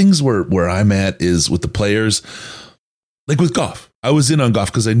one of the things where I'm at is with the players, like with Goff. I was in on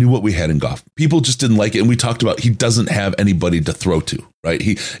Goff because I knew what we had in Goff. People just didn't like it. And we talked about he doesn't have anybody to throw to, right?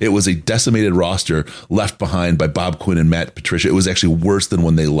 It was a decimated roster left behind by Bob Quinn and Matt Patricia. It was actually worse than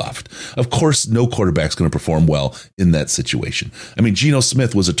when they left. Of course, no quarterback's going to perform well in that situation. I mean, Geno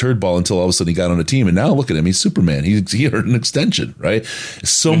Smith was a turd ball until all of a sudden he got on a team. And now look at him. He's Superman. He earned an extension, right?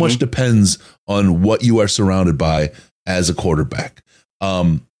 So much depends on what you are surrounded by as a quarterback.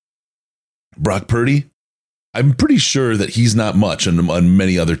 Brock Purdy, I'm pretty sure that he's not much on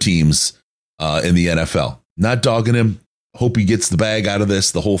many other teams in the NFL. Not dogging him. Hope he gets the bag out of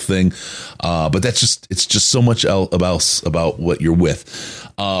this, the whole thing. But it's just so much else about what you're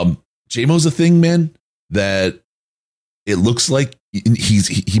with. J-Mo's a thing, man, that it looks like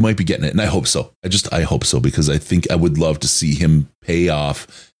he might be getting it. And I hope so. I hope so, because I think I would love to see him pay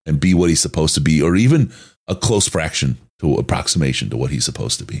off and be what he's supposed to be, or even a close fraction to approximation to what he's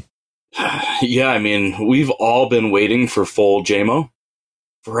supposed to be. Yeah, I mean, we've all been waiting for full J-Mo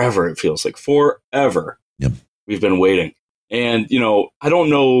forever. It feels like forever. Yep. We've been waiting. And, I don't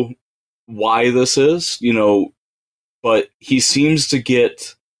know why this is, but he seems to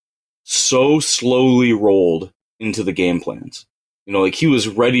get so slowly rolled into the game plans. Like he was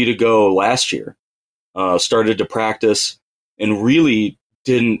ready to go last year, started to practice, and really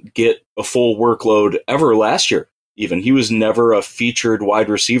didn't get a full workload ever last year. Even he was never a featured wide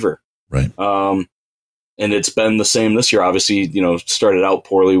receiver. Right. And it's been the same this year. Obviously, started out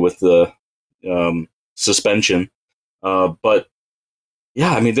poorly with the suspension. But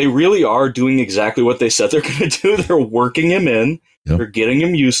yeah, I mean, they really are doing exactly what they said they're going to do. They're working him in. Yep. They're getting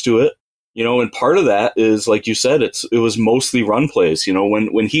him used to it. And part of that is, like you said, it was mostly run plays.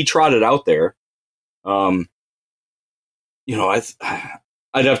 When he trotted out there,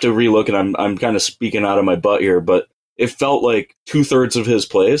 I'd have to relook, and I'm kind of speaking out of my butt here, but it felt like 2/3 of his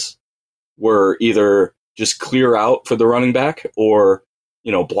plays were either just clear out for the running back or,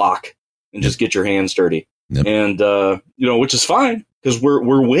 block and just get your hands dirty. Yep. And, which is fine because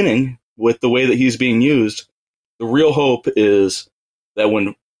we're winning with the way that he's being used. The real hope is that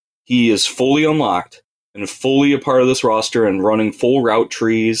when he is fully unlocked and fully a part of this roster and running full route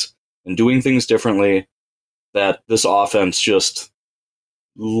trees and doing things differently, that this offense just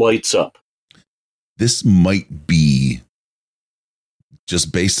lights up. This might be,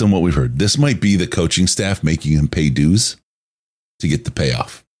 just based on what we've heard, this might be the coaching staff making him pay dues to get the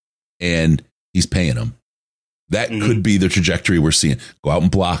payoff. And he's paying them. That could be the trajectory we're seeing. Go out and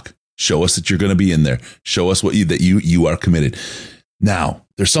block. Show us that you're going to be in there. Show us that you are committed. Now,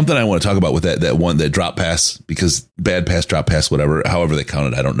 there's something I want to talk about with that drop pass, because bad pass, drop pass, whatever, however they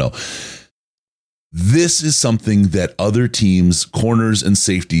count it, I don't know. This is something that other teams, corners and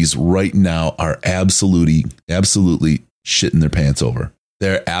safeties right now are absolutely shitting their pants over.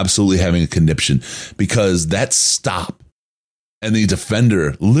 They're absolutely having a conniption, because that stop and the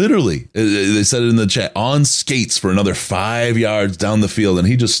defender literally, they said it in the chat, on skates for another 5 yards down the field. And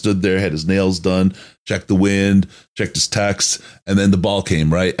he just stood there, had his nails done, checked the wind, checked his text, and then the ball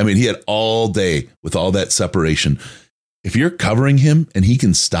came, right? I mean, he had all day with all that separation. If you're covering him and he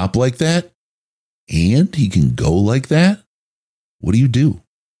can stop like that, and he can go like that, what do?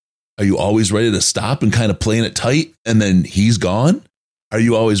 Are you always ready to stop and kind of playing it tight and then he's gone? Are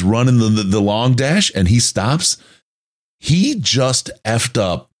you always running the long dash and he stops? He just effed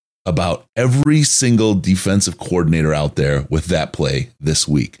up about every single defensive coordinator out there with that play this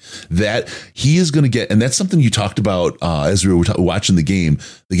week. That he is going to get, and that's something you talked about as we were watching the game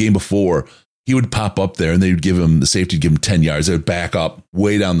before. He would pop up there and they would the safety would give him 10 yards. They would back up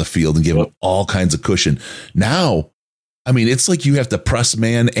way down the field and give him all kinds of cushion. Now, I mean, it's like you have to press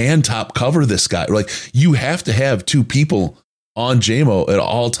man and top cover this guy. Like, you have to have two people on J-Mo at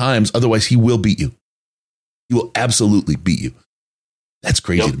all times. Otherwise, he will beat you. He will absolutely beat you. That's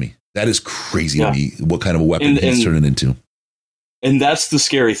crazy to me. That is crazy to me, what kind of a weapon he's turning into. And that's the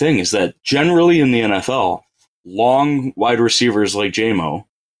scary thing, is that generally in the NFL, long wide receivers like J-Mo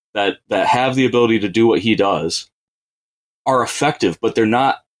that have the ability to do what he does are effective, but they're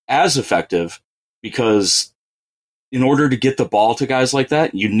not as effective because in order to get the ball to guys like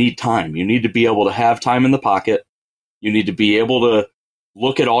that, you need time. You need to be able to have time in the pocket. You need to be able to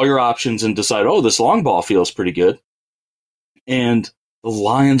look at all your options and decide, oh, this long ball feels pretty good. And the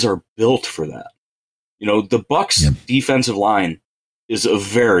Lions are built for that. You know, the Bucs defensive line is a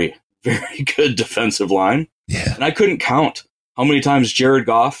very, very good defensive line. Yeah. And I couldn't count how many times Jared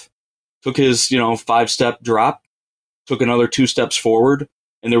Goff took his, 5-step drop, took another 2 steps forward,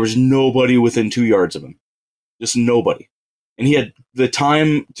 and there was nobody within 2 yards of him. Just nobody. And he had the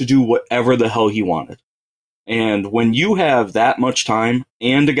time to do whatever the hell he wanted. And when you have that much time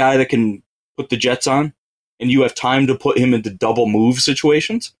and a guy that can put the jets on, and you have time to put him into double move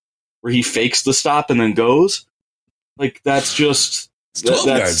situations where he fakes the stop and then goes, like that's just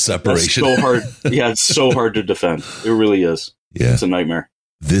 12-yard separation. That's so hard. Yeah, it's so hard to defend. It really is. Yeah, it's a nightmare.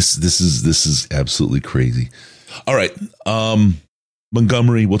 This is absolutely crazy. All right,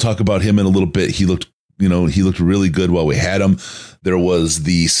 Montgomery. We'll talk about him in a little bit. He looked really good while we had him. There was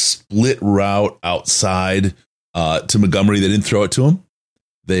the split route outside to Montgomery. They didn't throw it to him.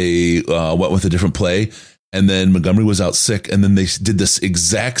 They went with a different play. And then Montgomery was out sick. And then they did this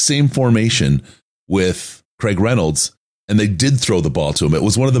exact same formation with Craig Reynolds. And they did throw the ball to him. It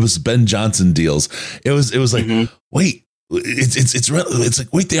was one of those Ben Johnson deals. It was like, wait, it's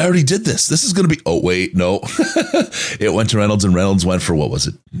like, wait, they already did this. This is going to be, oh, wait, no. It went to Reynolds, and Reynolds went for, what was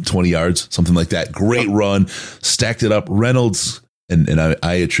it, 20 yards, something like that. Great run, stacked it up. Reynolds, and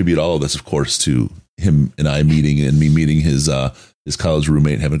I attribute all of this, of course, to him and I meeting his college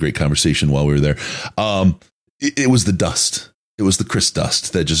roommate, having a great conversation while we were there. It was the dust. It was the Chris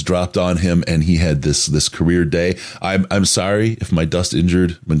dust that just dropped on him, and he had this career day. I'm sorry if my dust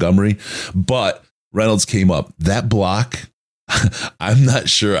injured Montgomery, but Reynolds came up. That block, I'm not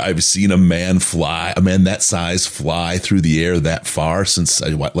sure I've seen a man that size fly through the air that far since I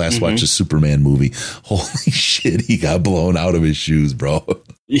last watched a Superman movie. Holy shit, he got blown out of his shoes, bro.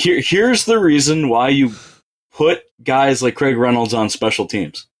 Here's the reason why you put guys like Craig Reynolds on special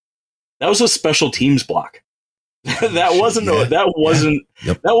teams. That was a special teams block. That wasn't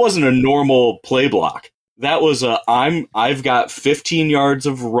a normal play block. That was I've got 15 yards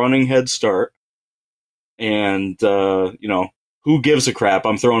of running head start, and who gives a crap?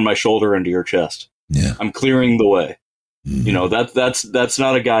 I'm throwing my shoulder into your chest. Yeah, I'm clearing the way. That's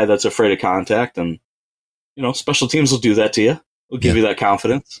not a guy that's afraid of contact, and special teams will do that to you. We'll give you that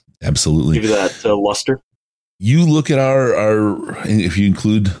confidence. Absolutely, give you that luster. You look at our if you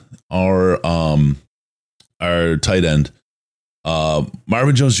include our tight end,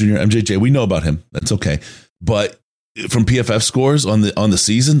 Marvin Jones Jr., MJJ. We know about him. That's okay. But from PFF scores on the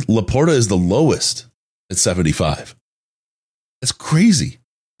season, Laporta is the lowest at 75. That's crazy.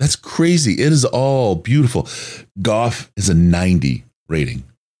 It is all beautiful. Goff is a 90 rating.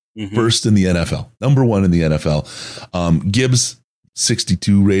 First in the NFL, number 1 in the NFL. Gibbs,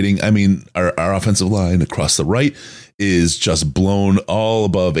 62 rating. I mean, our offensive line across the right is just blown all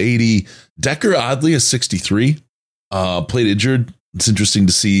above 80. Decker, oddly, is 63. Played injured. It's interesting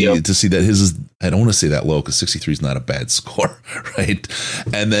to see that his is, I don't want to say that low because 63 is not a bad score, right?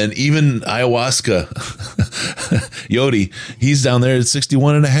 And then even ayahuasca, Yodi, he's down there at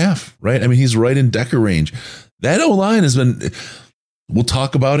 61.5, right? I mean, he's right in Decker range. That O-line has been, we'll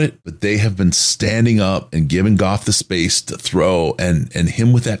talk about it, but they have been standing up and giving Goff the space to throw, and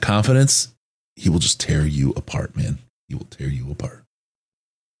him with that confidence, he will just tear you apart, man. He will tear you apart.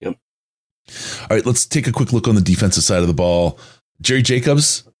 Yep. All right, let's take a quick look on the defensive side of the ball. Jerry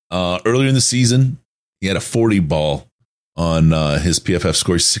Jacobs, earlier in the season, he had a 40 ball on his PFF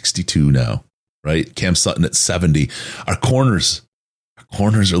score, 62 now, right? Cam Sutton at 70. Our corners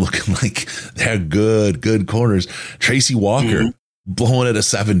are looking like they're good corners. Tracy Walker blowing at a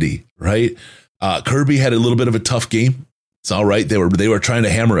 70, right? Kirby had a little bit of a tough game. It's all right. They were trying to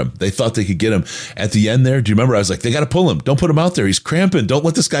hammer him. They thought they could get him at the end there. Do you remember? I was like, they got to pull him. Don't put him out there. He's cramping. Don't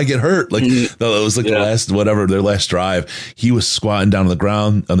let this guy get hurt. Like it was like their last drive. He was squatting down on the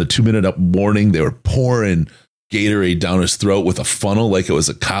ground on the 2-minute up warning. They were pouring Gatorade down his throat with a funnel like it was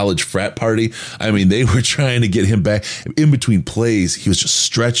a college frat party. I mean, they were trying to get him back. In between plays, he was just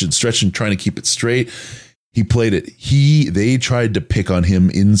stretching, trying to keep it straight. He played it. They tried to pick on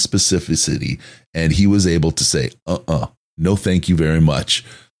him in specificity, and he was able to say, no, thank you very much.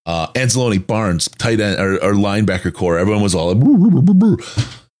 Anzalone, Barnes, tight end or linebacker core. Everyone was all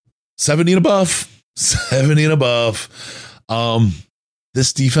 70 and above. 70 and above.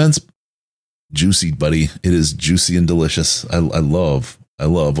 This defense, juicy, buddy. It is juicy and delicious. I love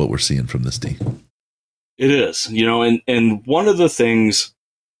what we're seeing from this team. It is, and one of the things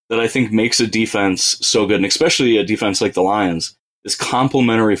that I think makes a defense so good, and especially a defense like the Lions, is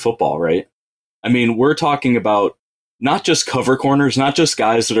complementary football, right? I mean, we're talking about not just cover corners, not just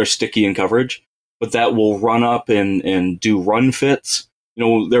guys that are sticky in coverage, but that will run up and do run fits. You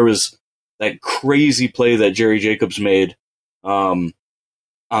know, there was that crazy play that Jerry Jacobs made on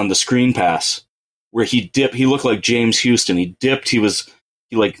the screen pass where he dipped. He looked like James Houston. He dipped. He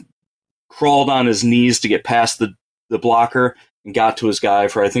like crawled on his knees to get past the blocker and got to his guy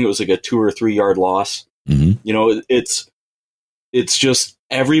for, I think it was like a 2 or 3 yard loss. Mm-hmm. You know, it's just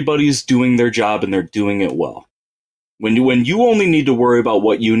everybody's doing their job and they're doing it well. When you only need to worry about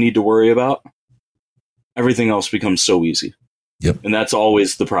what you need to worry about, everything else becomes so easy. Yep. And that's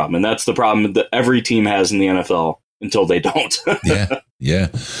always the problem. And that's the problem that every team has in the NFL until they don't. Yeah.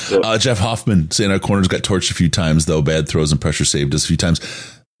 So, Jeff Hoffman saying our corners got torched a few times, though. Bad throws and pressure saved us a few times.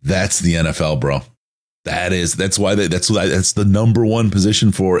 That's the NFL, bro. That's the number one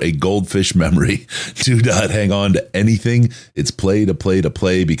position for a goldfish memory. Do not hang on to anything. It's play to play to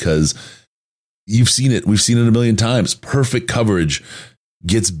play, because you've seen it. We've seen it a million times. Perfect coverage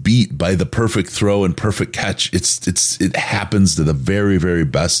gets beat by the perfect throw and perfect catch. It happens to the very, very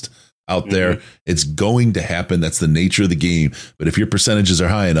best out there. Mm-hmm. It's going to happen. That's the nature of the game. But if your percentages are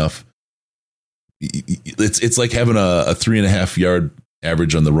high enough, it's like having a 3.5 yard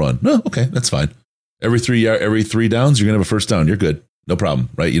average on the run. No, okay, that's fine. Every 3 downs, you're gonna have a first down. You're good, no problem,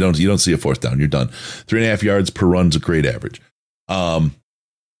 right? You don't see a fourth down. You're done. 3.5 yards per run is a great average.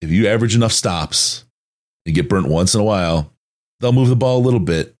 If you average enough stops and get burnt once in a while, they'll move the ball a little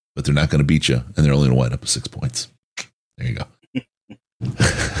bit, but they're not going to beat you, and they're only going to wind up with 6 points. There you go.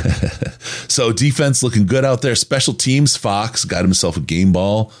 So defense looking good out there. Special teams, Fox got himself a game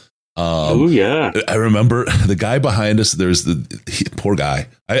ball. Oh yeah, I remember the guy behind us. There's poor guy.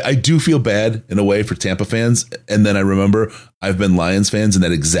 I do feel bad in a way for Tampa fans, and then I remember I've been Lions fans in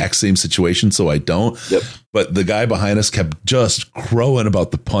that exact same situation, so I don't. Yep. But the guy behind us kept just crowing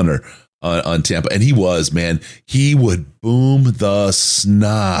about the punter on Tampa, and he would boom the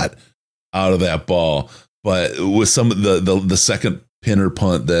snot out of that ball. But with some of the second pinner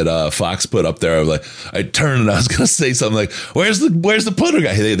punt that Fox put up there, I turned and I was going to say something like, where's the punter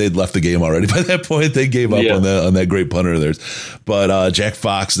guy? They'd left the game already. By that point, they gave up on that great punter of theirs. But Jack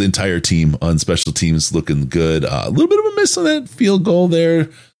Fox, the entire team on special teams looking good. A little bit of a miss on that field goal there.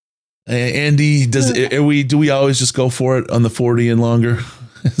 Andy, do we always just go for it on the 40 and longer?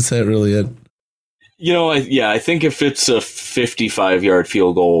 Is that really it? You know, I think if it's a 55-yard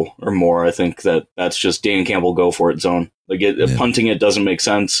field goal or more, I think that's just Dan Campbell go for it zone. Punting it doesn't make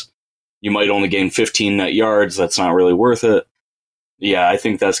sense. You might only gain 15 net yards. That's not really worth it. Yeah, I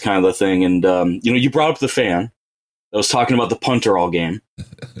think that's kind of the thing. And you brought up the fan that was talking about the punter all game.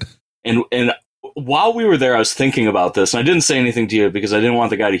 and while we were there, I was thinking about this, and I didn't say anything to you because I didn't want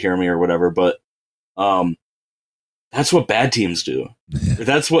the guy to hear me or whatever. But that's what bad teams do. Yeah.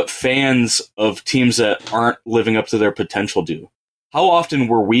 That's what fans of teams that aren't living up to their potential do. How often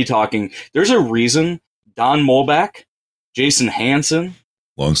were we talking? There's a reason Don Molback, Jason Hansen,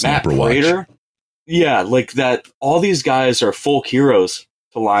 long snapper Matt Prater, yeah, like that. All these guys are folk heroes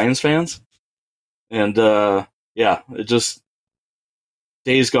to Lions fans, and it just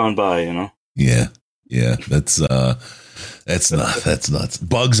days gone by, you know. Yeah, that's nuts.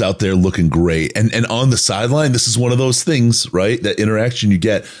 Bugs out there looking great, and on the sideline, this is one of those things, right? That interaction you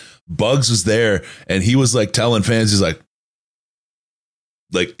get. Bugs was there, and he was like telling fans, he's like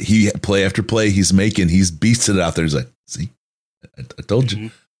he play after play he's making, he's beasting it out there. He's like, see, I told you. Mm-hmm.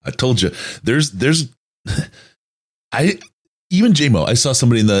 I told you. There's even J-Mo, I saw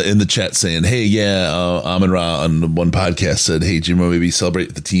somebody in the chat saying, hey, Amon Ra on one podcast said, hey, J-Mo, maybe celebrate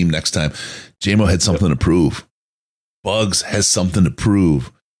with the team next time. J-Mo had something to prove. Bugs has something to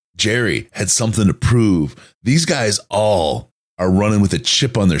prove. Jerry had something to prove. These guys all are running with a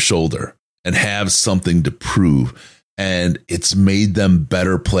chip on their shoulder and have something to prove. And it's made them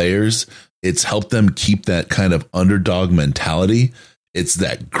better players. It's helped them keep that kind of underdog mentality. It's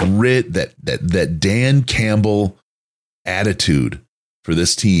that grit, that Dan Campbell attitude for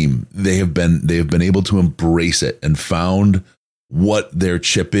this team. They have been able to embrace it and found what their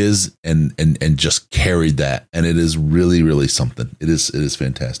chip is and just carried that. And it is really, really something. It is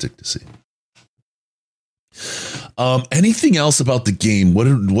fantastic to see. Anything else about the game?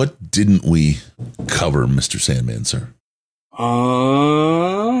 What didn't we cover, Mr. Sandman, sir?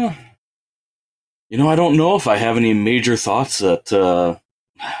 I don't know if I have any major thoughts that,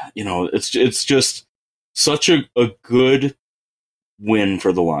 it's just such a good win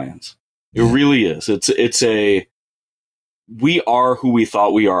for the Lions. It really is. It's a, we are who we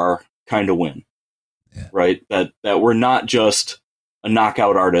thought we are kind of win, right? That we're not just a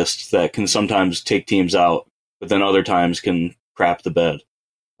knockout artist that can sometimes take teams out, but then other times can crap the bed.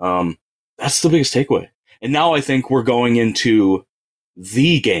 That's the biggest takeaway. And now I think we're going into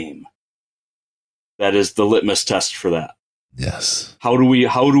the game that is the litmus test for that. Yes. How do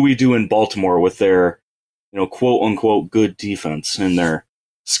we do in Baltimore with their, quote unquote good defense and their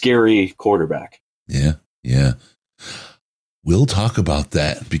scary quarterback? Yeah. Yeah. We'll talk about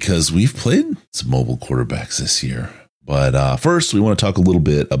that because we've played some mobile quarterbacks this year. But first, we want to talk a little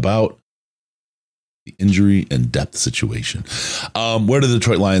bit about the injury and depth situation. Where do the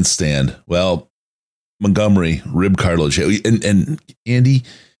Detroit Lions stand? Well, Montgomery, rib cartilage. And Andy,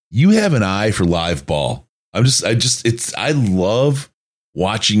 you have an eye for live ball. I love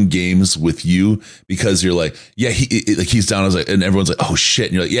watching games with you because you're like, yeah, he's down. I was like, and everyone's like, oh shit.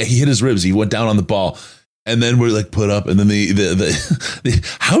 And you're like, yeah, he hit his ribs. He went down on the ball. And then we're like put up, and then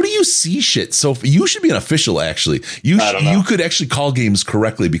the how do you see shit? So you should be an official. Actually, you could actually call games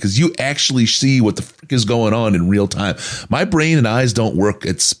correctly because you actually see what the frick is going on in real time. My brain and eyes don't work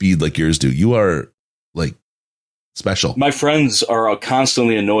at speed like yours do. You are like special. My friends are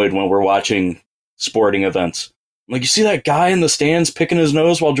constantly annoyed when we're watching sporting events. I'm like, you see that guy in the stands picking his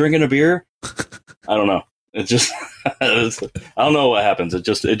nose while drinking a beer? I don't know. It just, I don't know what happens. It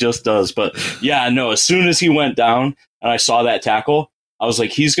just does. But yeah, no, as soon as he went down and I saw that tackle, I was like,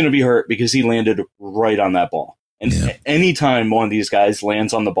 he's going to be hurt because he landed right on that ball. And anytime one of these guys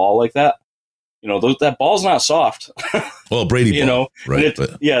lands on the ball like that, that ball's not soft. Well, Brady ball, right?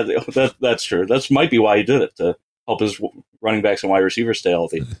 That's true. That might be why he did it, to help his running backs and wide receivers stay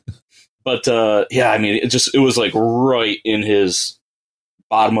healthy. But it was like right in his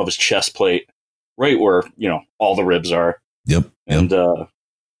bottom of his chest plate. Right where, all the ribs are. Yep. And,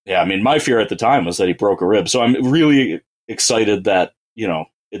 my fear at the time was that he broke a rib. So I'm really excited that,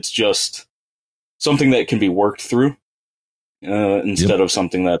 it's just something that can be worked through instead of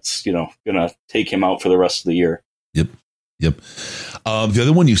something that's, going to take him out for the rest of the year. Yep. The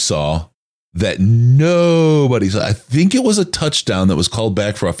other one you saw that nobody saw, I think it was a touchdown that was called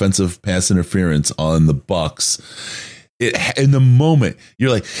back for offensive pass interference on the Bucs. In the moment,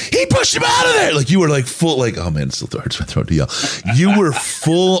 you're like, he pushed him out of there. Like you were like full, like, oh man, it's still hurts my throat to yell. You were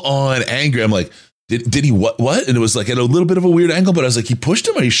full on angry. I'm like, did he what? And it was like at a little bit of a weird angle, but I was like, he pushed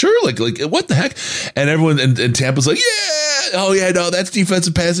him. Are you sure? Like what the heck? And everyone and Tampa's like, yeah, oh yeah, no, that's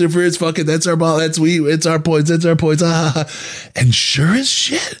defensive pass interference. Fuck it, that's our ball. It's our points. It's our points. And sure as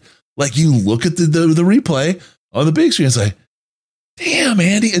shit, like you look at the replay on the big screen, it's like, damn,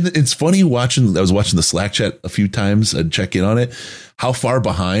 Andy. And it's funny I was watching the Slack chat a few times. I'd check in on it. How far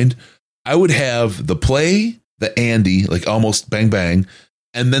behind I would have the play, the Andy, like almost bang, bang.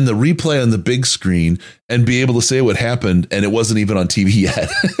 And then the replay on the big screen and be able to say what happened. And it wasn't even on TV yet.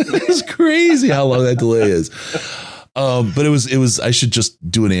 It was crazy how long that delay is. But it was, I should just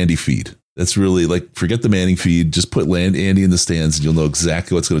do an Andy feed. That's really like, forget the Manning feed. Just put Andy in the stands and you'll know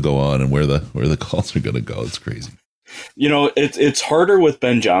exactly what's going to go on and where the calls are going to go. It's crazy. It's harder with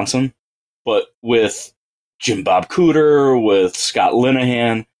Ben Johnson, but with Jim Bob Cooter, with Scott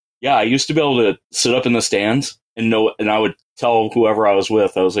Linehan, I used to be able to sit up in the stands and I would tell whoever I was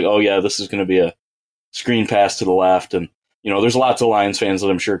with, I was like, oh yeah, this is going to be a screen pass to the left. And, there's lots of Lions fans that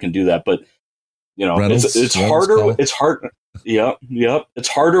I'm sure can do that, but it's harder. It's hard. Yep. It's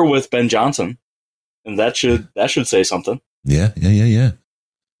harder with Ben Johnson, and that should say something. Yeah. Hey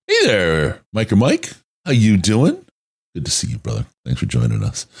there, Mike. How you doing? Good to see you, brother. Thanks for joining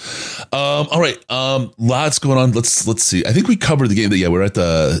us. All right. Lots going on. Let's see. I think we covered the game. We're at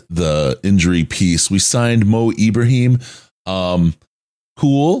the injury piece. We signed Mo Ibrahim.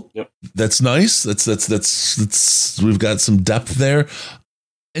 Cool. Yep. That's nice. That's we've got some depth there.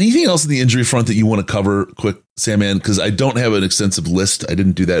 Anything else in the injury front that you want to cover quick, Sam? Because I don't have an extensive list. I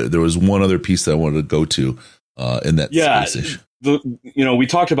didn't do that. There was one other piece that I wanted to go to in that space issue. We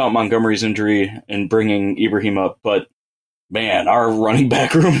talked about Montgomery's injury and bringing Ibrahim up, but man, our running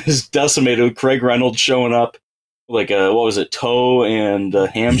back room is decimated with Craig Reynolds showing up like toe and a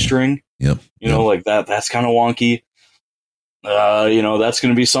hamstring. Yep. Like that's kind of wonky. That's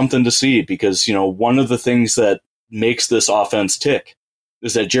going to be something to see because, one of the things that makes this offense tick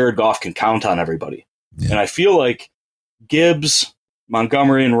is that Jared Goff can count on everybody. Yeah. And I feel like Gibbs,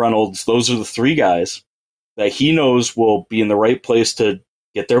 Montgomery, and Reynolds, those are the three guys that he knows will be in the right place to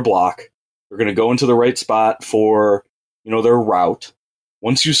get their block. They're going to go into the right spot for, their route.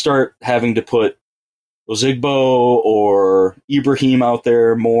 Once you start having to put Ozigbo or Ibrahim out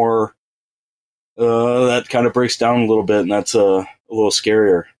there more, that kind of breaks down a little bit, and that's a little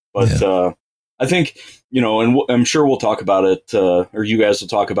scarier. But I think, and I'm sure we'll talk about it, or you guys will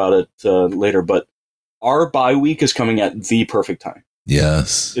talk about it later, but our bye week is coming at the perfect time.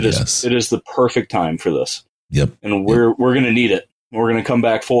 Yes. It is the perfect time for this. Yep. And we're going to need it. We're going to come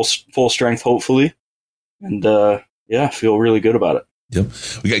back full strength, hopefully. And feel really good about it. Yep.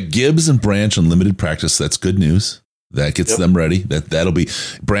 We got Gibbs and Branch on limited practice. That's good news. That gets them ready. That'll be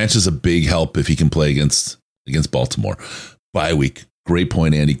Branch is a big help if he can play against Baltimore. Bye week. Great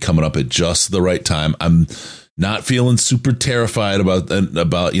point, Andy. Coming up at just the right time. I'm not feeling super terrified about you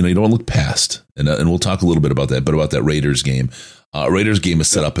don't want to look past, and we'll talk a little bit about that, but about that Raiders game. Raiders game is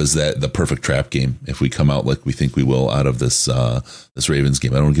set up as the perfect trap game if we come out like we think we will out of this Ravens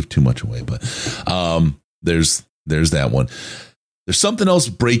game. I don't want to give too much away, but there's that one. There's something else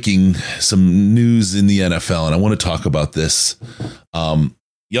breaking, some news in the NFL, and I want to talk about this. Young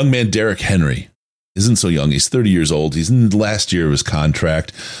man Derrick Henry isn't so young. He's 30 years old. He's in the last year of his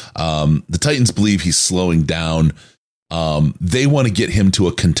contract. The Titans believe he's slowing down. They want to get him to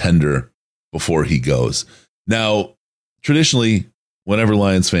a contender before he goes. Now, traditionally, whenever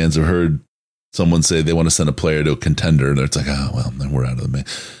Lions fans have heard someone say they want to send a player to a contender, it's like, oh, well, then we're out of the man.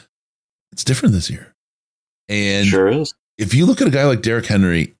 It's different this year. And sure is. If you look at a guy like Derrick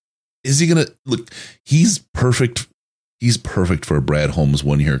Henry, is he going to look? He's perfect. He's perfect for a Brad Holmes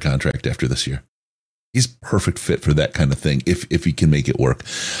 1-year contract after this year. He's perfect fit for that kind of thing if he can make it work.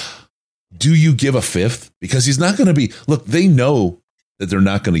 Do you give a fifth? Because he's not going to be. Look, they know that they're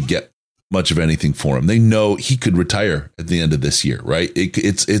not going to get much of anything for him. They know he could retire at the end of this year, right?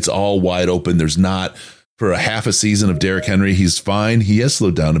 It's all wide open. There's not for a half a season of Derrick Henry. He's fine. He has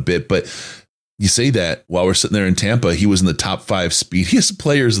slowed down a bit, but. You say that while we're sitting there in Tampa, he was in the top 5 speediest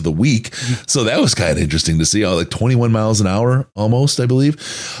players of the week. So that was kind of interesting to see. Like 21 miles an hour almost, I believe.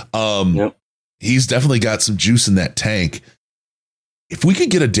 He's definitely got some juice in that tank. If we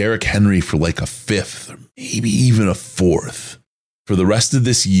could get a Derrick Henry for like a 5th or maybe even a 4th for the rest of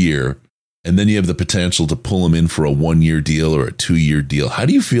this year, and then you have the potential to pull him in for a 1-year deal or a 2-year deal. How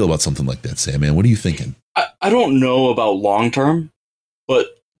do you feel about something like that, Sam, man? What are you thinking? I don't know about long-term,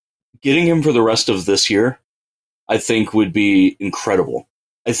 but getting him for the rest of this year, I think would be incredible.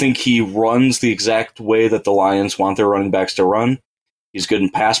 I think he runs the exact way that the Lions want their running backs to run. He's good in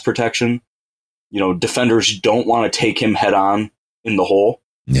pass protection. Defenders don't want to take him head on in the hole.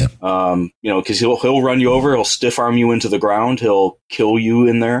 Yeah. Because he'll run you over. He'll stiff arm you into the ground. He'll kill you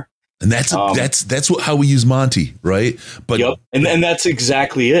in there. And that's how we use Monty, right? But yep. And that's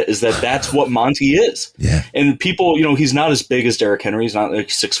exactly it. That's what Monty is. Yeah. And people, he's not as big as Derrick Henry. He's not like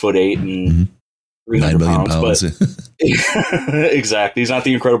 6'8" and 300 9 million pounds. But exactly, he's not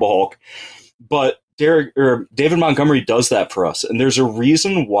the Incredible Hulk. But David Montgomery does that for us, and there's a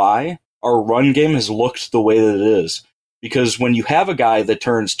reason why our run game has looked the way that it is. Because when you have a guy that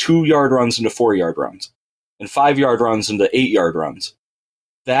turns 2-yard runs into 4-yard runs, and 5-yard runs into 8-yard runs,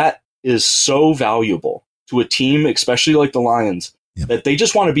 that is so valuable to a team, especially like the Lions, that they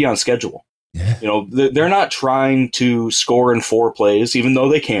just want to be on schedule. Yeah. They're not trying to score in 4 plays, even though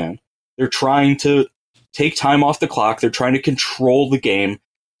they can. They're trying to take time off the clock. They're trying to control the game,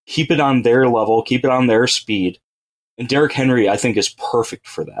 keep it on their level, keep it on their speed. And Derrick Henry, I think, is perfect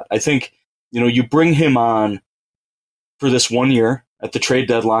for that. I think, you bring him on for this 1 year at the trade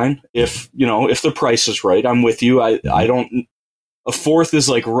deadline. If the price is right, I'm with you. I don't. A 4th is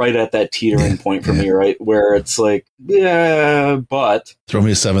like right at that teetering point for me, right? Where it's like, but throw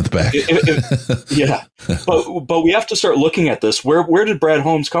me a 7th back. But we have to start looking at this. Where did Brad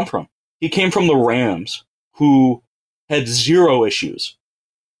Holmes come from? He came from the Rams, who had 0 issues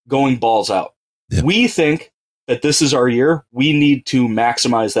going balls out. Yep. We think that this is our year. We need to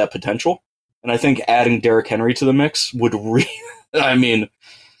maximize that potential. And I think adding Derrick Henry to the mix would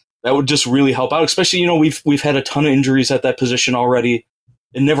that would just really help out, especially, we've had a ton of injuries at that position already.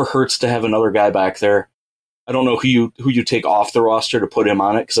 It never hurts to have another guy back there. I don't know who you take off the roster to put him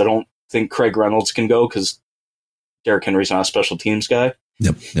on it, because I don't think Craig Reynolds can go, because Derrick Henry's not a special teams guy.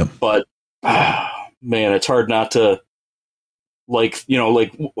 Yep. But, man, it's hard not to, when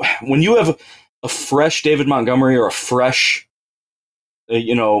you have a fresh David Montgomery or a fresh,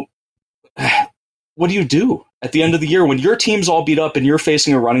 what do you do at the end of the year when your team's all beat up and you're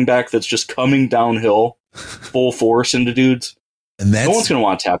facing a running back that's just coming downhill full force into dudes? And no one's going to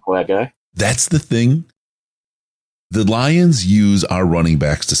want to tackle that guy. That's the thing. The Lions use our running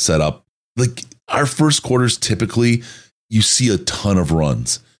backs to set up. Like, our first quarters, typically, you see a ton of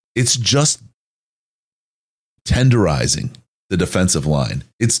runs. It's just tenderizing the defensive line.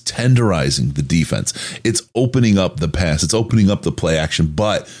 It's tenderizing the defense. It's opening up the pass. It's opening up the play action,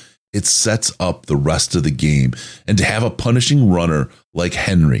 but it sets up the rest of the game. And to have a punishing runner like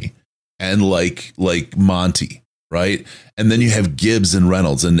Henry and like Monty, right? And then you have Gibbs and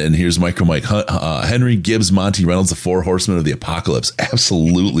Reynolds, and here's Micro Mike, Henry, Gibbs, Monty, Reynolds, the four horsemen of the apocalypse.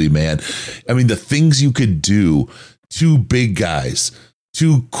 Absolutely, man. I mean, the things you could do, two big guys,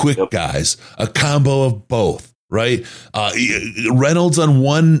 two quick guys, a combo of both, right? Reynolds on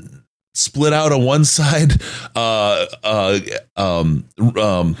one, split out on one side,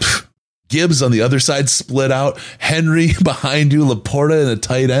 Gibbs on the other side, split out, Henry behind you, Laporta in a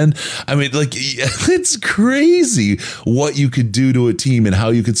tight end. I mean, like, it's crazy what you could do to a team and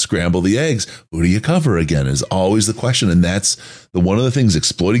how you could scramble the eggs. Who do you cover again is always the question. And that's one of the things,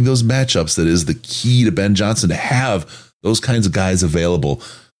 exploiting those matchups, that is the key to Ben Johnson, to have those kinds of guys available.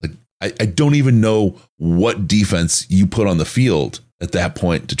 Like, I don't even know what defense you put on the field at that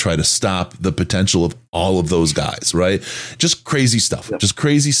point to try to stop the potential of all of those guys, right? Just crazy stuff, just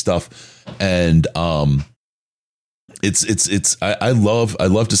crazy stuff. And I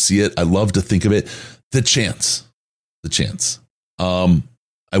love to see it. I love to think of it. The chance. I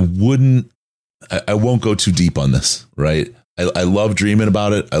won't go too deep on this, right? I love dreaming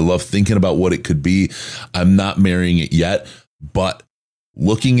about it. I love thinking about what it could be. I'm not marrying it yet, but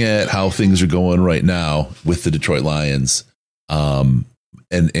looking at how things are going right now with the Detroit Lions, and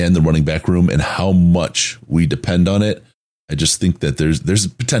the running back room and how much we depend on it, I just think that there's a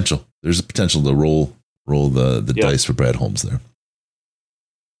potential. There's a potential to roll the dice for Brad Holmes there.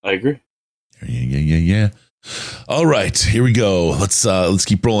 I agree. Yeah. All right, here we go. Let's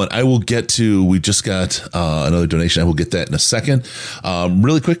keep rolling. I will get to. We just got another donation. I will get that in a second.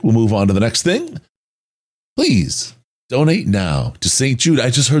 Really quick, we'll move on to the next thing. Please donate now to St. Jude. I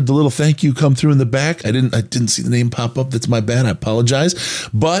just heard the little thank you come through in the back. I didn't see the name pop up. That's my bad. I apologize.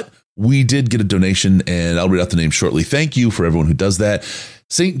 But we did get a donation, and I'll read out the name shortly. Thank you for everyone who does that.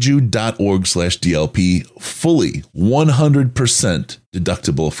 stjude.org/DLP, fully 100%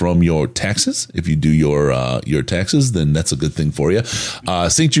 deductible from your taxes. If you do your taxes, then that's a good thing for you.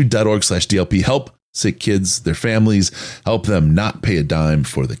 stjude.org/DLP. Help sick kids, their families, help them not pay a dime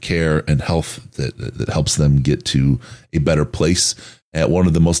for the care and health that helps them get to a better place at one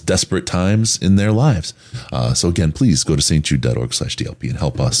of the most desperate times in their lives. So again, please go to stjude.org/DLP and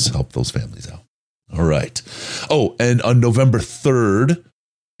help those families out. All right. Oh, and on November 3rd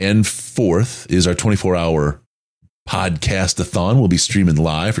and 4th is our 24-hour podcast-a-thon. We'll be streaming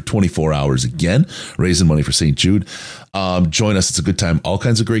live for 24 hours again, raising money for St. Jude. Join us. It's a good time. All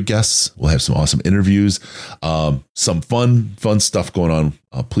kinds of great guests. We'll have some awesome interviews, some fun stuff going on.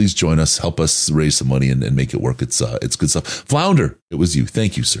 Please join us. Help us raise some money and make it work. It's good stuff. Flounder, it was you.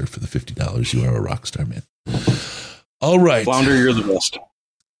 Thank you, sir, for the $50. You are a rock star, man. All right. Flounder, you're the best.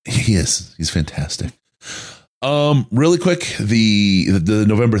 He is. He's fantastic. Really quick, the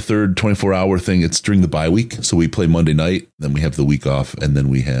November 3rd 24-hour thing, it's during the bye week. So we play Monday night, then we have the week off, and then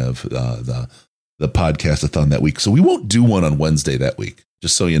we have the podcast-a-thon that week. So we won't do one on Wednesday that week,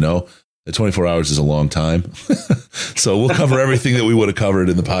 just so you know. The 24 hours is a long time. So we'll cover everything that we would have covered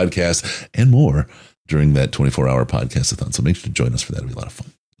in the podcast and more during that 24-hour podcast-a-thon. So make sure to join us for that. It'll be a lot of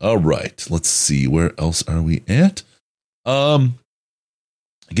fun. All right. Let's see. Where else are we at?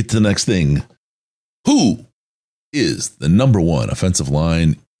 Get to the next thing. Who is the number one offensive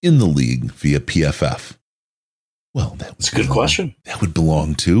line in the league via PFF? Well, that's a good question. That would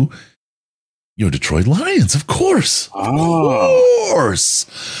belong to your Detroit Lions, of course. Oh. Of course.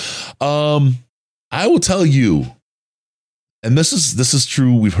 I will tell you, and this is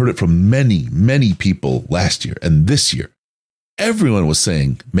true. We've heard it from many, many people last year and this year. Everyone was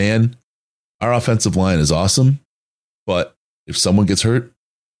saying, man, our offensive line is awesome, but if someone gets hurt,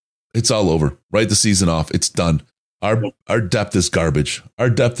 it's all over. Write the season off. It's done. Our depth is garbage. Our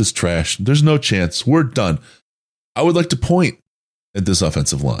depth is trash. There's no chance. We're done. I would like to point at this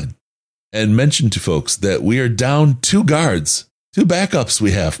offensive line and mention to folks that we are down two guards, two backups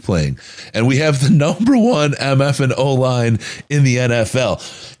we have playing, and we have the number one MF and O line in the NFL.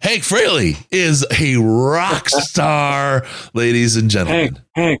 Hank Fraley is a rock star, ladies and gentlemen.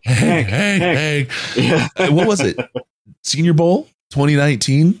 Hank. Yeah. What was it? Senior Bowl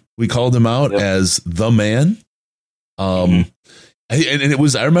 2019. We called him out as the man. And it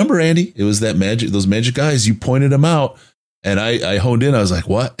was, I remember, Andy, it was those magic guys. You pointed him out, and I honed in. I was like,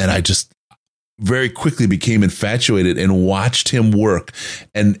 what? And I just very quickly became infatuated and watched him work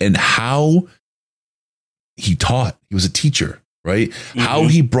and how he taught. He was a teacher, right? Mm-hmm. How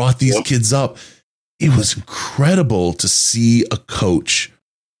he brought these kids up. It was incredible to see a coach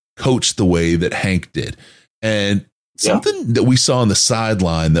the way that Hank did. And something that we saw on the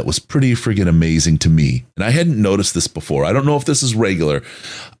sideline that was pretty friggin' amazing to me, and I hadn't noticed this before. I don't know if this is regular,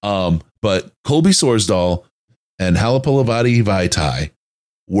 but Colby Sorsdahl and Halapalavati Vaitai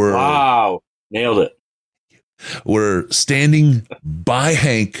were... Wow, nailed it. were standing by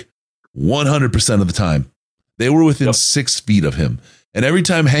Hank 100% of the time. They were within 6 feet of him. And every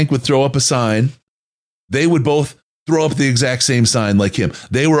time Hank would throw up a sign, they would both throw up the exact same sign like him.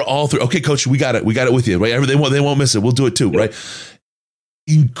 They were all through. Okay, coach, we got it. We got it with you. Right? They won't miss it. We'll do it too. Right?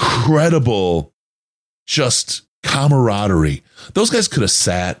 Incredible, just camaraderie. Those guys could have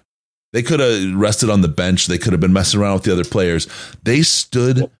sat. They could have rested on the bench. They could have been messing around with the other players. They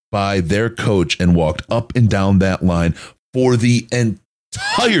stood by their coach and walked up and down that line for the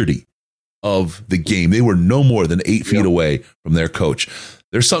entirety of the game. They were no more than 8 feet away from their coach.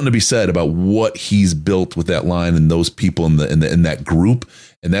 There's something to be said about what he's built with that line and those people in that group.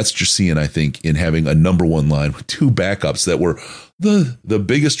 And that's just seeing, I think, in having a number one line with 2 backups that were the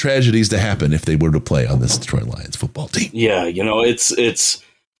biggest tragedies to happen if they were to play on this Detroit Lions football team. Yeah,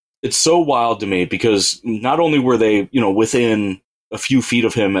 it's so wild to me because not only were they, within a few feet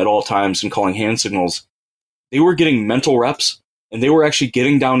of him at all times and calling hand signals, they were getting mental reps and they were actually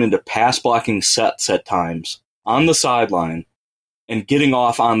getting down into pass blocking sets at times on the sideline and getting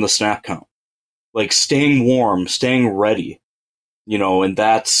off on the snap count, like staying warm, staying ready, and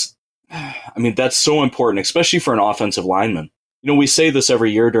that's so important, especially for an offensive lineman. We say this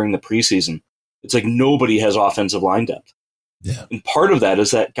every year during the preseason. It's like nobody has offensive line depth. Yeah. And part of that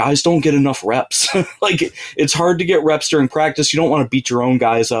is that guys don't get enough reps. Like it's hard to get reps during practice. You don't want to beat your own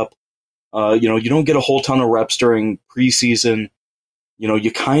guys up. You don't get a whole ton of reps during preseason.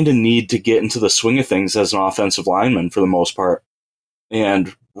 You kind of need to get into the swing of things as an offensive lineman for the most part.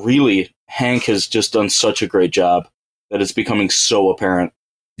 And really, Hank has just done such a great job that it's becoming so apparent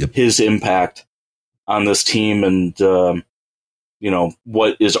his impact on this team and,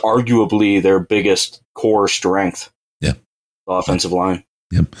 what is arguably their biggest core strength. Yeah. The offensive line.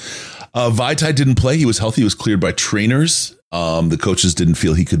 Yep. Vaitai didn't play. He was healthy. He was cleared by trainers. The coaches didn't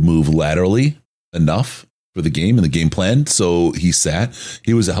feel he could move laterally enough for the game and the game plan. So he sat.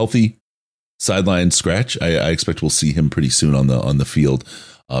 He was a healthy sideline scratch. I expect we'll see him pretty soon on the field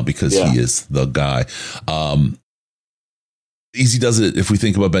because he is the guy. Easy does it. If we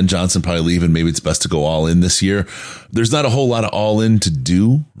think about Ben Johnson probably leaving, maybe it's best to go all in this year. There's not a whole lot of all in to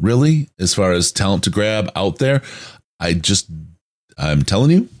do really as far as talent to grab out there. I'm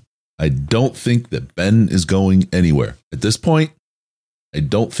telling you, I don't think that Ben is going anywhere at this point. I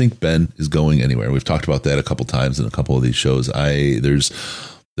don't think Ben is going anywhere. We've talked about that a couple times in a couple of these shows. There's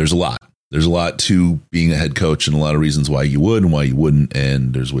a lot. There's a lot to being a head coach and a lot of reasons why you would and why you wouldn't.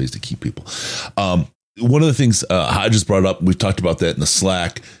 And there's ways to keep people. One of the things Hodges brought up, we've talked about that in the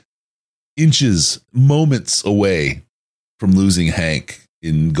Slack, moments away from losing Hank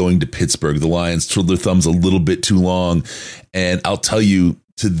in going to Pittsburgh. The Lions twirled their thumbs a little bit too long. And I'll tell you,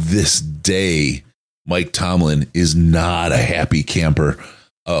 to this day, Mike Tomlin is not a happy camper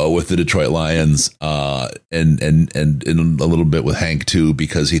with the Detroit Lions and a little bit with Hank too,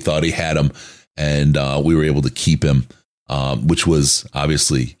 because he thought he had him and we were able to keep him, which was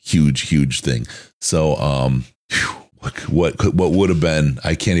obviously huge thing. So what would have been,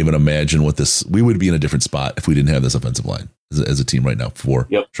 I can't even imagine we would be in a different spot if we didn't have this offensive line as a team right now for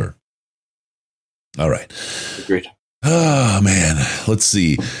sure. All right. Agreed. Oh man, let's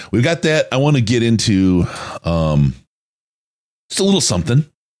see. We've got that. I want to get into just a little something.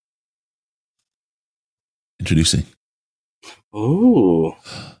 Introducing. Ooh.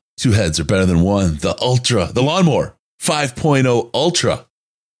 2 heads are better than one. The Lawnmower 5.0 Ultra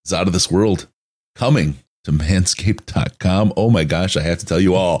is out of this world. Coming to manscaped.com. Oh my gosh, I have to tell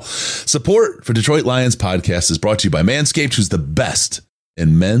you all. Support for Detroit Lions podcast is brought to you by Manscaped, who's the best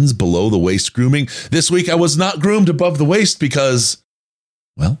in men's below the waist grooming. This week, I was not groomed above the waist because,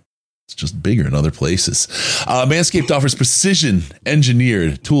 well, it's just bigger in other places. Manscaped offers precision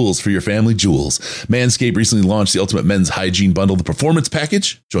engineered tools for your family jewels. Manscaped recently launched the ultimate men's hygiene bundle, the Performance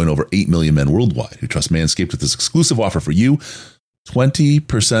Package. Join over 8 million men worldwide who trust Manscaped with this exclusive offer for you.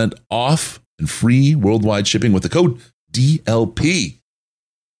 20% off and free worldwide shipping with the code DLP. You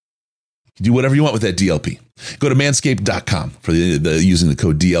can do whatever you want with that DLP. Go to manscaped.com for using the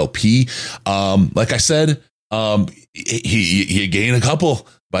code DLP. Like I said, you gain a couple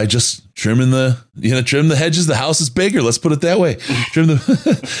by just trim the hedges. The house is bigger. Let's put it that way.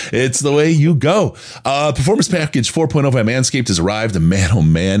 It's the way you go. Performance Package 4.0 by Manscaped has arrived, and man, oh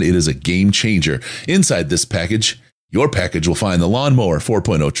man, it is a game changer. Inside this package, your package will find the Lawnmower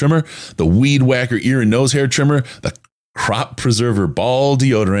 4.0 trimmer, the Weed Whacker ear and nose hair trimmer, the Crop Preserver Ball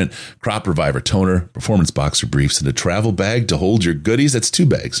Deodorant, Crop Reviver Toner, Performance Boxer Briefs, and a travel bag to hold your goodies. That's 2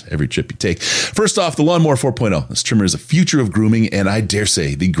 bags every trip you take. First off, the Lawnmower 4.0. This trimmer is a future of grooming, and I dare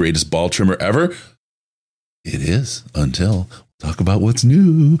say the greatest ball trimmer ever. It is until talk about what's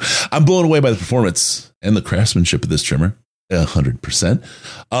new. I'm blown away by the performance and the craftsmanship of this trimmer.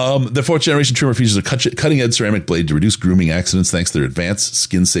 100%. The fourth generation trimmer features a cutting edge ceramic blade to reduce grooming accidents thanks to their advanced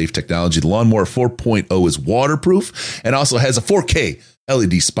skin safe technology. The Lawnmower 4.0 is waterproof and also has a 4K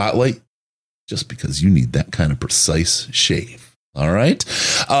LED spotlight just because you need that kind of precise shave. All right.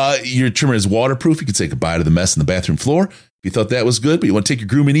 Your trimmer is waterproof. You can say goodbye to the mess in the bathroom floor. If you thought that was good, but you want to take your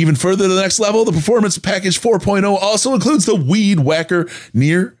grooming even further to the next level, the Performance Package 4.0 also includes the Weed Whacker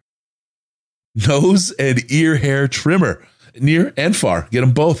near nose and ear hair trimmer. Near and far. Get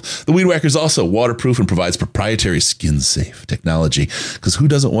them both. The Weed Whacker is also waterproof and provides proprietary skin-safe technology. Because who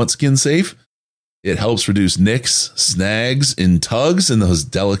doesn't want skin-safe? It helps reduce nicks, snags, and tugs in those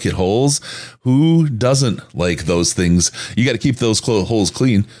delicate holes. Who doesn't like those things? You got to keep those holes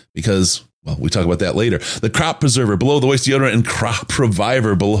clean because, well, we talk about that later. The Crop Preserver below-the-waist deodorant and Crop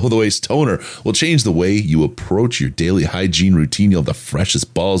Reviver below-the-waist toner will change the way you approach your daily hygiene routine. You'll have the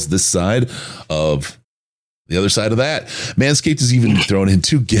freshest balls this side of the other side of that. Manscaped has even thrown in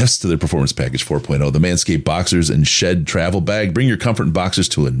 2 gifts to their Performance Package 4.0, the Manscaped Boxers and Shed Travel Bag. Bring your comfort in boxers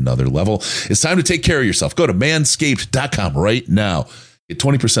to another level. It's time to take care of yourself. Go to manscaped.com right now. Get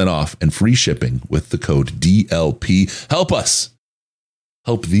 20% off and free shipping with the code DLP. Help us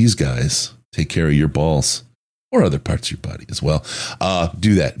help these guys take care of your balls or other parts of your body as well.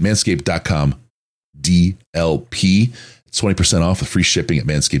 Do that. Manscaped.com DLP. It's 20% off with free shipping at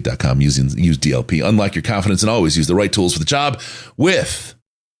manscaped.com. Use DLP. Unlock your confidence and always use the right tools for the job with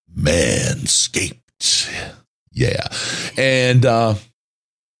Manscaped. Yeah. And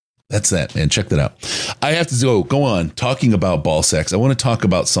that's that, man. Check that out. I have to go on talking about ball sacks. I want to talk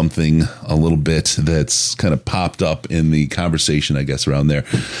about something a little bit that's kind of popped up in the conversation, I guess, around there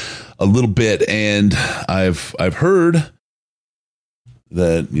a little bit. And I've heard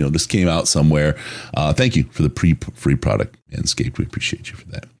that, you know, this came out somewhere. Thank you for the free product, Manscaped. We appreciate you for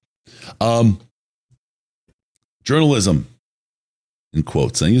that. Journalism, in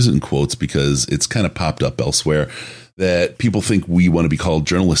quotes. I use it in quotes because it's kind of popped up elsewhere that people think we want to be called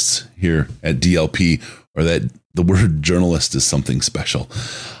journalists here at DLP, or that the word journalist is something special.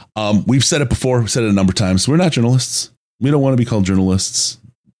 We've said it before. We've said it a number of times. We're not journalists. We don't want to be called journalists.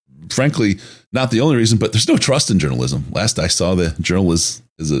 Frankly, not the only reason, but there's no trust in journalism. Last I saw, the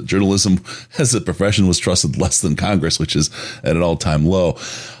journalism as a profession was trusted less than Congress, which is at an all-time low.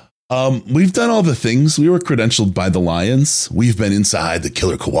 We've done all the things. We were credentialed by the Lions. We've been inside the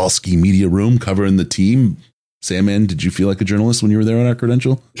Killer Kowalski media room covering the team. Sandman, did you feel like a journalist when you were there on our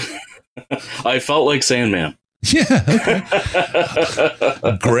credential? I felt like Sandman. Yeah.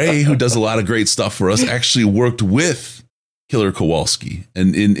 Okay. Gray, who does a lot of great stuff for us, actually worked with Killer Kowalski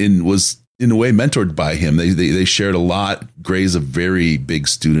and was in a way mentored by him. They shared a lot. Gray's a very big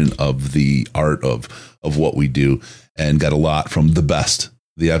student of the art of what we do and got a lot from the best,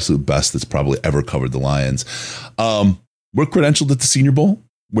 the absolute best that's probably ever covered the Lions. We're credentialed at the Senior Bowl.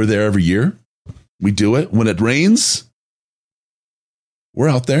 We're there every year. We do it. When it rains, we're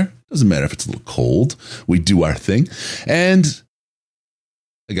out there. Doesn't matter if it's a little cold. We do our thing. And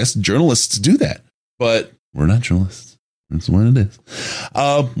I guess journalists do that, but we're not journalists. That's what it is.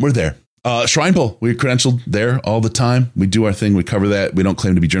 We're there. Shrine Bowl, we're credentialed there all the time. We do our thing. We cover that. We don't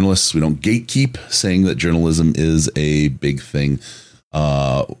claim to be journalists. We don't gatekeep, saying that journalism is a big thing.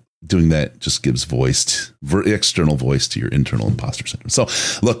 Doing that just gives external voice to your internal imposter syndrome. So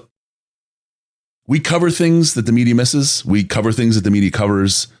look, we cover things that the media misses. We cover things that the media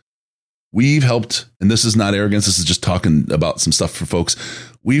covers. We've helped, and this is not arrogance. This is just talking about some stuff for folks.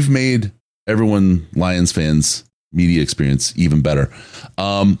 We've made everyone, Lions fans, media experience even better.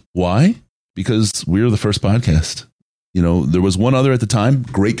 Why? Because we're the first podcast. You know, there was one other at the time.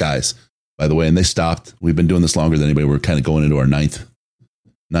 Great guys, by the way, and they stopped. We've been doing this longer than anybody. We're kind of going into our ninth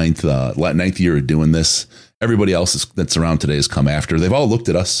year of doing this. Everybody else that's around today has come after. They've all looked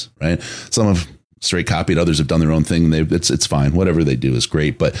at us, right? Some have straight copied. Others have done their own thing. It's fine. Whatever they do is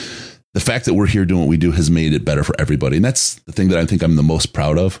great. But the fact that we're here doing what we do has made it better for everybody. And that's the thing that I think I'm the most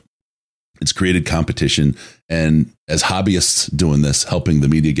proud of. It's created competition, and as hobbyists doing this, helping the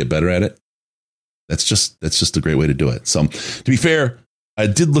media get better at it, that's just a great way to do it. So to be fair, I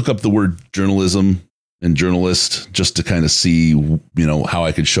did look up the word journalism and journalist just to kind of see, you know, how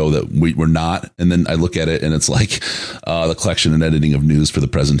I could show that we're not. And then I look at it and it's like the collection and editing of news for the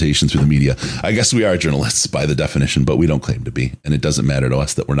presentation through the media. I guess we are journalists by the definition, but we don't claim to be. And it doesn't matter to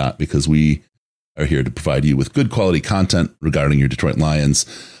us that we're not, because we are here to provide you with good quality content regarding your Detroit Lions.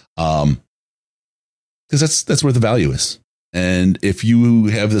 Because that's where the value is. And if you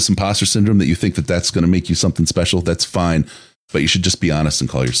have this imposter syndrome that you think that that's going to make you something special, that's fine. But you should just be honest and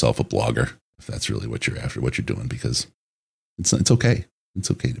call yourself a blogger if that's really what you're after, what you're doing, because It's okay.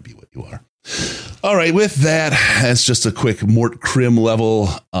 It's okay to be what you are. All right. With that, that's just a quick Mort Krim level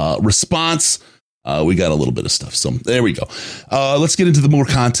response. We got a little bit of stuff. So there we go. Let's get into the more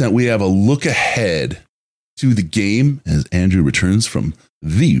content. We have a look ahead to the game as Andrew returns from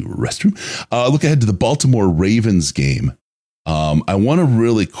the restroom. Look ahead to the Baltimore Ravens game. I want to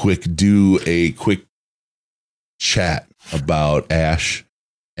really do a quick chat about Ash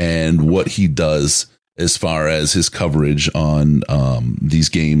and what he does as far as his coverage on these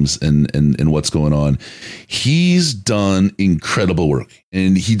games and what's going on. He's done incredible work,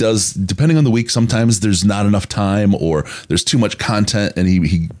 and he does, depending on the week, sometimes there's not enough time or there's too much content, and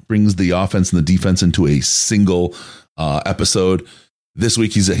he brings the offense and the defense into a single episode. This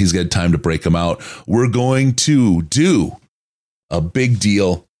week, he's got time to break them out. We're going to do a big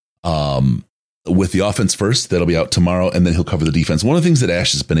deal with the offense first. That'll be out tomorrow, and then he'll cover the defense. One of the things that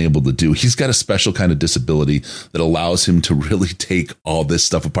Ash has been able to do, he's got a special kind of disability that allows him to really take all this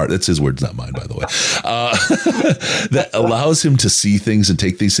stuff apart. That's his words, not mine, by the way. That allows him to see things and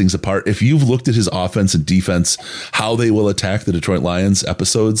take these things apart. If you've looked at his offense and defense, how they will attack the Detroit Lions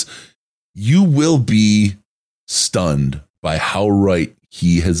episodes, you will be stunned by how right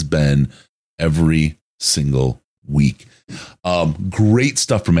he has been every single week. Great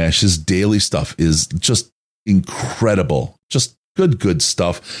stuff from Ash. His daily stuff is just incredible. Just good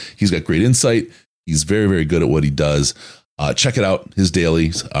stuff. He's got great insight. He's very, very good at what he does. Check it out. His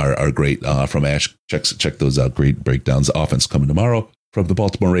dailies are great from Ash. Check those out. Great breakdowns. The offense coming tomorrow from the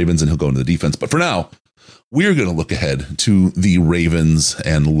Baltimore Ravens, and he'll go into the defense. But for now, we're going to look ahead to the Ravens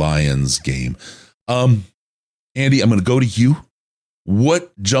and Lions game. Andy, I'm going to go to you.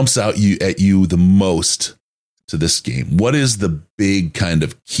 What jumps out at you the most to this game? What is the big kind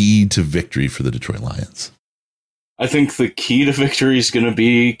of key to victory for the Detroit Lions? I think the key to victory is going to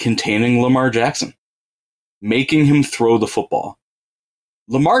be containing Lamar Jackson, making him throw the football.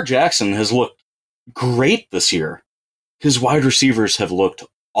 Lamar Jackson has looked great this year. His wide receivers have looked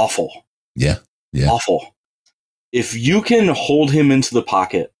awful. Yeah. Awful. If you can hold him into the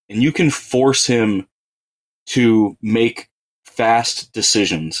pocket and you can force him to make fast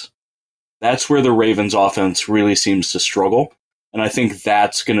decisions, that's where the Ravens offense really seems to struggle. And I think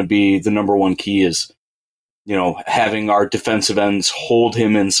that's going to be the number one key is, having our defensive ends hold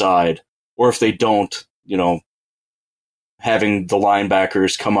him inside, or if they don't, having the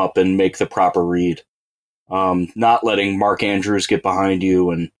linebackers come up and make the proper read. Not letting Mark Andrews get behind you.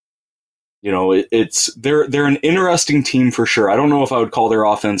 And, they're an interesting team for sure. I don't know if I would call their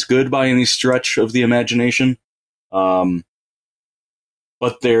offense good by any stretch of the imagination. But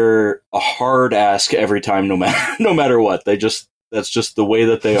they're a hard ask every time, no matter what. That's just the way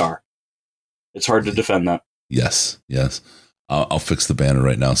that they are. It's hard to defend that. Yes. I'll fix the banner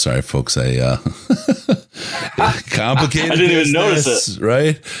right now. Sorry, folks. Complicated. I didn't even notice it.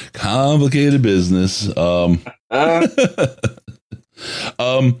 Right? Complicated business.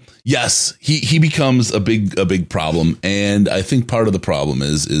 Yes, he becomes a big problem, and I think part of the problem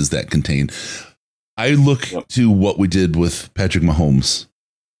is that contained. I look to what we did with Patrick Mahomes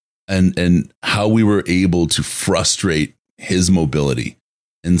and how we were able to frustrate his mobility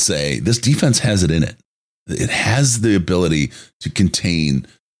and say, this defense has it in it. It has the ability to contain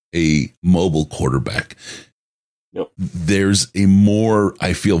a mobile quarterback. Yep. There's a more,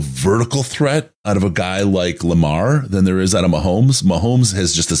 I feel, vertical threat out of a guy like Lamar than there is out of Mahomes. Mahomes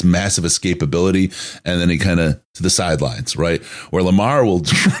has just this massive escapability, and then he kind of to the sidelines, right? Where Lamar will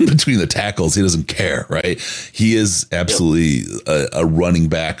run between the tackles. He doesn't care, right? He is absolutely a running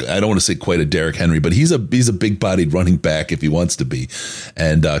back. I don't want to say quite a Derrick Henry, but he's a big bodied running back if he wants to be,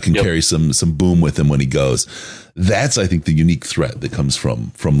 and can carry some boom with him when he goes. That's, I think, the unique threat that comes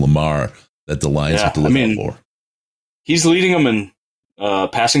from Lamar that the Lions have to look out for. He's leading them in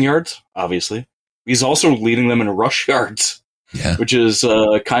passing yards, obviously. He's also leading them in rush yards, which is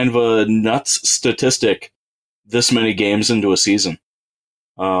kind of a nuts statistic this many games into a season.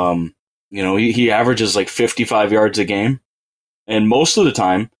 He averages like 55 yards a game. And most of the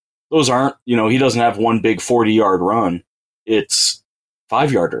time, those aren't, he doesn't have one big 40-yard run. It's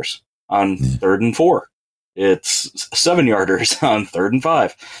 5-yarders on 3rd and 4. It's 7-yarders on 3rd and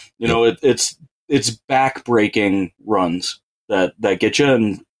 5. It's back-breaking runs that get you,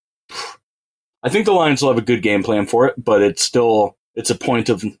 and I think the Lions will have a good game plan for it, but it's a point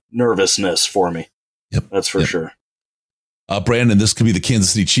of nervousness for me. Yep, that's for sure. Brandon, this could be the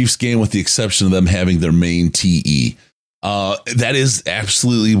Kansas City Chiefs game with the exception of them having their main TE. That is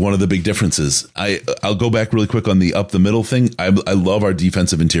absolutely one of the big differences. I'll go back really quick on the up the middle thing. I love our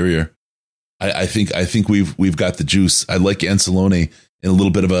defensive interior. I think we've got the juice. I like Ancelone in a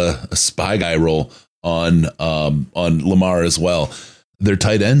little bit of a spy guy role. on Lamar as well. Their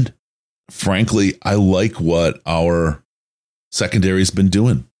tight end, frankly, I like what our secondary's been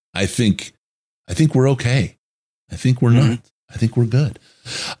doing. I think we're okay. I think we're not. I think we're good.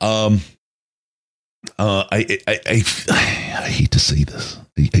 I hate to say this.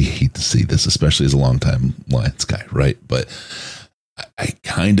 I hate to say this, especially as a longtime Lions guy, right? But I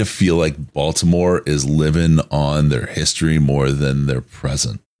kind of feel like Baltimore is living on their history more than their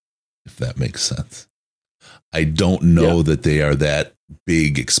present, if that makes sense. I don't know that they are that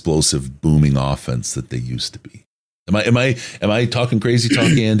big, explosive, booming offense that they used to be. Am I talking crazy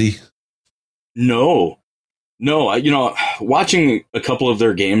talk, Andy? No. Watching a couple of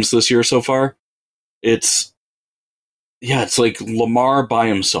their games this year so far, it's like Lamar by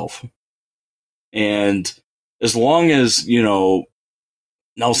himself. And as long as,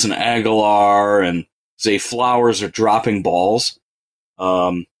 Nelson Aguilar and Zay Flowers are dropping balls,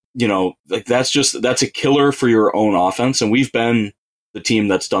 that's a killer for your own offense. And we've been the team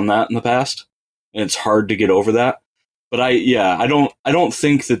that's done that in the past. And it's hard to get over that. But I don't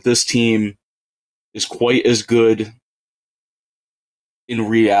think that this team is quite as good in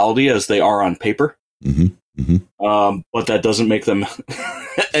reality as they are on paper. Mm-hmm. Mm-hmm. But that doesn't make them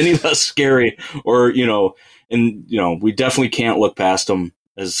any less scary, or we definitely can't look past them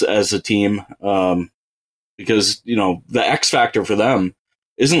as a team, because the X factor for them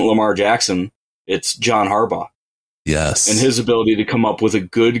isn't Lamar Jackson, it's John Harbaugh. Yes, and his ability to come up with a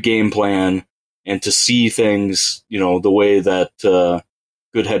good game plan and to see things, the way that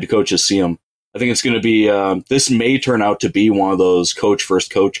good head coaches see them. I think it's going to be, this may turn out to be one of those coach versus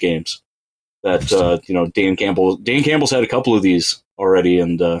coach games that, Dan Campbell's had a couple of these already,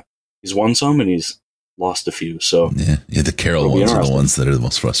 and he's won some and he's lost a few. So yeah, the Carroll ones are the ones that are the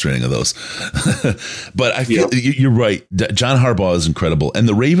most frustrating of those. But I feel you're right. John Harbaugh is incredible. And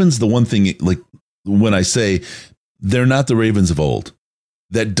the Ravens, the one thing, like when I say they're not the Ravens of old,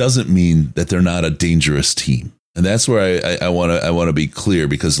 that doesn't mean that they're not a dangerous team. And that's where I want to be clear,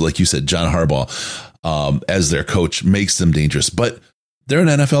 because like you said, John Harbaugh, as their coach, makes them dangerous, but they're an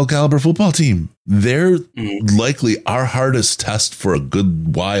NFL caliber football team. They're likely our hardest test for a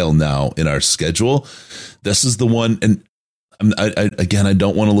good while now in our schedule. This is the one. And I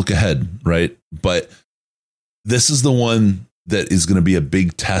don't want to look ahead, right? But this is the one that is going to be a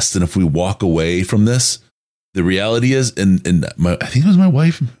big test. And if we walk away from this, the reality is, and I think it was my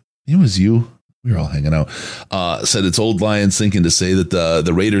wife, it was you, we were all hanging out, said it's old Lions thinking to say that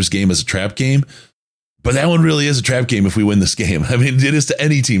the Raiders game is a trap game. But that one really is a trap game if we win this game. I mean, it is to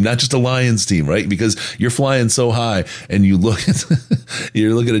any team, not just a Lions team, right? Because you're flying so high and you're looking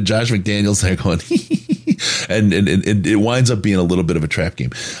at Josh McDaniels there going, and it winds up being a little bit of a trap game.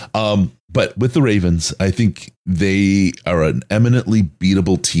 But with the Ravens, I think they are an eminently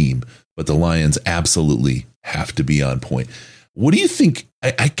beatable team, but the Lions absolutely have to be on point. What do you think?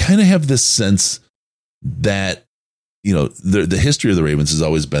 I kind of have this sense that, the history of the Ravens has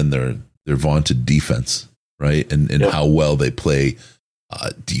always been their vaunted defense, right? And how well they play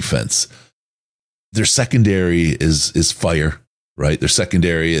defense. Their secondary is fire, right? Their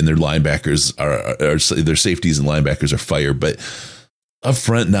secondary and their linebackers are their safeties and linebackers are fire, but up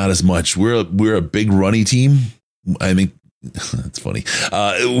front, not as much. We're a big runny team. I think that's funny.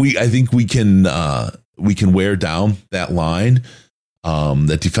 I think we can wear down that line,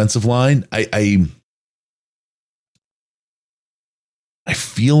 that defensive line. I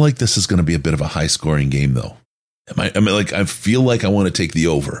feel like this is going to be a bit of a high scoring game, though. I feel like I want to take the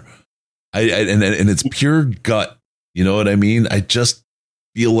over. And it's pure gut. You know what I mean? I just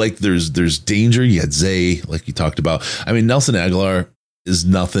feel like there's danger. You had Zay, like you talked about. I mean, Nelson Aguilar is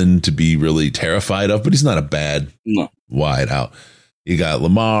nothing to be really terrified of, but he's not a bad wide out. You got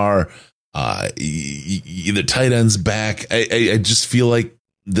Lamar, the tight ends back. I just feel like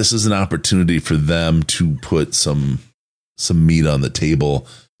this is an opportunity for them to put some meat on the table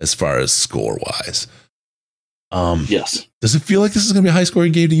as far as score wise. Yes. Does it feel like this is going to be a high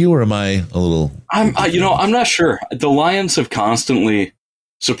scoring game to you, or am I a little? I'm not sure. The Lions have constantly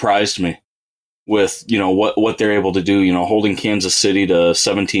surprised me with what they're able to do. Holding Kansas City to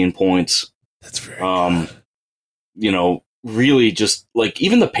 17 points. That's very good. Really just like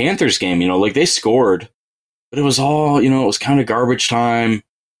even the Panthers game. They scored, but it was all it was kind of garbage time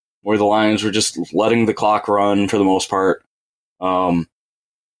where the Lions were just letting the clock run for the most part.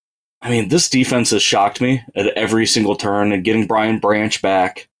 This defense has shocked me at every single turn, and getting Brian Branch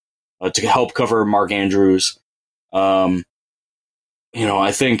back to help cover Mark Andrews. I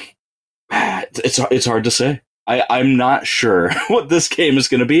think it's hard to say. I'm not sure what this game is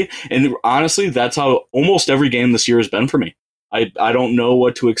going to be. And honestly, that's how almost every game this year has been for me. I don't know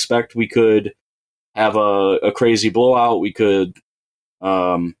what to expect. We could have a crazy blowout. We could,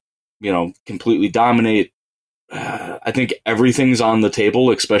 completely dominate. I think everything's on the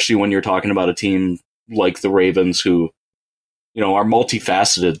table, especially when you're talking about a team like the Ravens who, are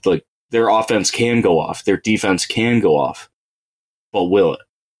multifaceted. Like, their offense can go off, their defense can go off, but will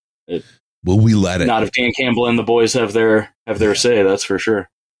it? Will we let it? Not if Dan Campbell and the boys have their say, that's for sure.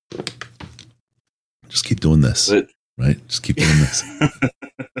 Just keep doing this, right? Just keep doing this.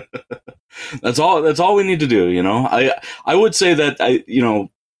 That's all we need to do. I would say that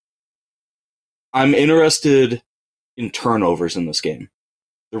I'm interested in turnovers in this game.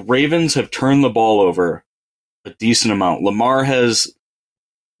 The Ravens have turned the ball over a decent amount. Lamar has,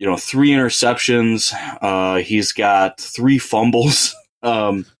 3 interceptions. He's got 3 fumbles.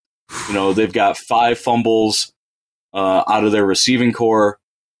 They've got 5 fumbles out of their receiving core.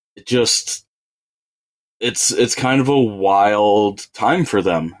 It's kind of a wild time for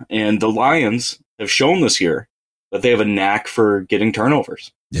them. And the Lions have shown this year that they have a knack for getting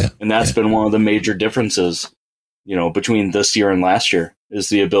turnovers. Yeah. And that's been one of the major differences, between this year and last year, is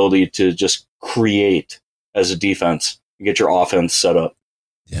the ability to just create as a defense and get your offense set up.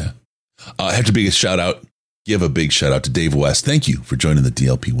 Yeah. I have to give a big shout out to Dave West. Thank you for joining the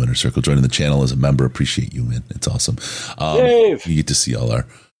DLP Winner Circle, joining the channel as a member. Appreciate you, man. It's awesome. Dave. You get to see all our.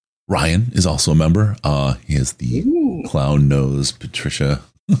 Ryan is also a member. He has the clown nose, Patricia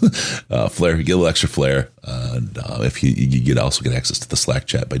flair. You get a little extra flair. And if you also get access to the Slack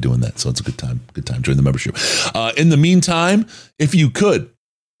chat by doing that. So it's a good time. Good time. Join the membership. In the meantime, if you could,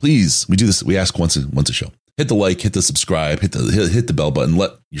 please, we do this. We ask once a show. Hit the like, hit the subscribe, hit the bell button.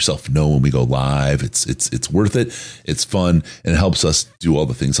 Let yourself know when we go live. It's worth it. It's fun, and it helps us do all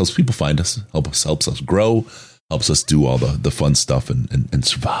the things. Helps people find us. Helps us grow. Helps us do all the fun stuff and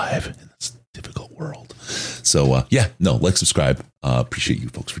survive in this difficult world. So like, subscribe. Appreciate you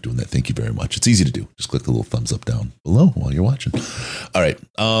folks for doing that. Thank you very much. It's easy to do. Just click the little thumbs up down below while you're watching. All right.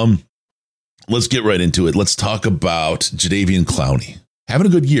 Let's get right into it. Let's talk about Jadeveon Clowney having a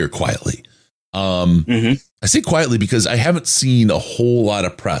good year quietly. I say quietly because I haven't seen a whole lot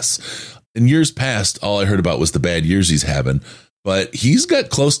of press. In years past, all I heard about was the bad years he's having, but he's got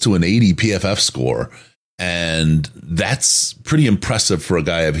close to an 80 PFF score. And that's pretty impressive for a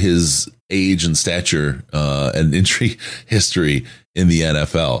guy of his age and stature and injury history in the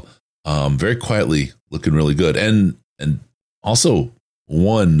NFL. Very quietly looking really good. And also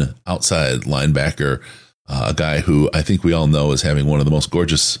one outside linebacker, a guy who I think we all know is having one of the most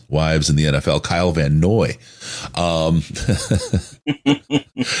gorgeous wives in the NFL, Kyle Van Noy.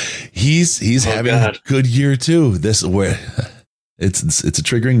 He's having a good year too. This where it's a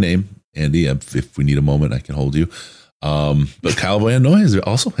triggering name. Andy, if we need a moment, I can hold you. But Kyle Van Noy is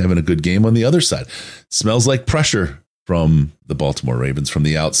also having a good game on the other side. Smells like pressure from the Baltimore Ravens from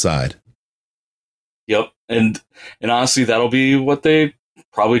the outside. Yep. And honestly, that'll be what they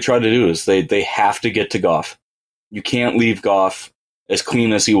probably try to do is they have to get to Goff. You can't leave Goff as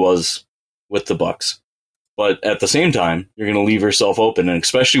clean as he was with the Bucs. But at the same time, you're going to leave yourself open. And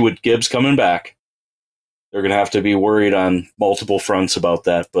especially with Gibbs coming back, they're going to have to be worried on multiple fronts about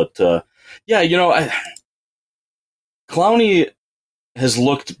that. But, Clowney has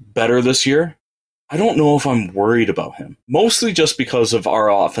looked better this year. I don't know if I'm worried about him. Mostly just because of our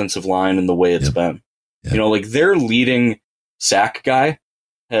offensive line and the way it's been. Yeah. Their leading sack guy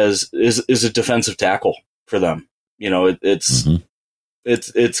is a defensive tackle for them. It's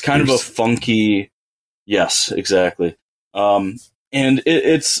kind of a funky. Yes, exactly. And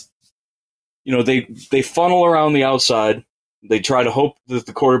it's they funnel around the outside. They try to hope that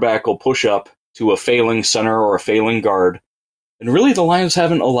the quarterback will push up to a failing center or a failing guard. And really the Lions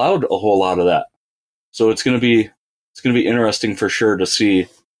haven't allowed a whole lot of that. So it's going to be interesting for sure to see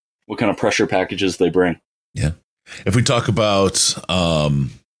what kind of pressure packages they bring. Yeah. If we talk about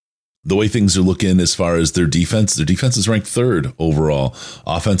the way things are looking as far as their defense is ranked 3rd overall.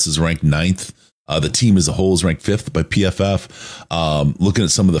 Offense is ranked 9th. The team as a whole is ranked 5th by PFF. Looking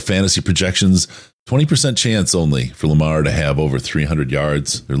at some of the fantasy projections, 20% chance only for Lamar to have over 300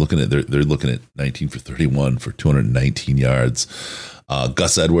 yards. They're looking at 19 for 31 for 219 yards.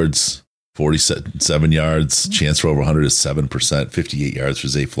 Gus Edwards, 47 yards. Chance for over 100 is 7%. 58 yards for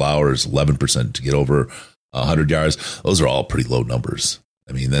Zay Flowers. 11% to get over 100 yards. Those are all pretty low numbers.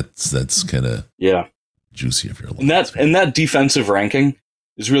 I mean, that's kind of juicy if you're a and that defensive ranking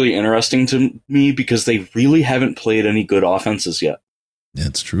is really interesting to me because they really haven't played any good offenses yet. Yeah,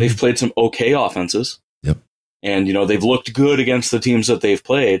 it's true. They've played some okay offenses. Yep. And, they've looked good against the teams that they've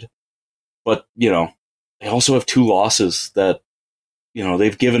played. But, they also have 2 losses that,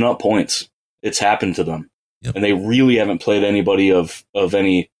 they've given up points. It's happened to them. Yep. And they really haven't played anybody of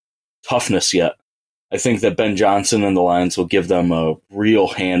any toughness yet. I think that Ben Johnson and the Lions will give them a real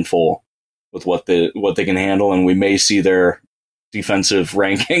handful with what they can handle, and we may see their defensive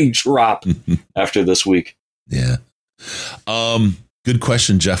ranking drop after this week. Yeah. Good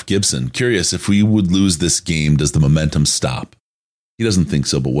question, Jeff Gibson. Curious, if we would lose this game, does the momentum stop? He doesn't think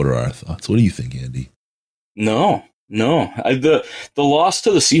so, but what are our thoughts? What do you think, Andy? No. The loss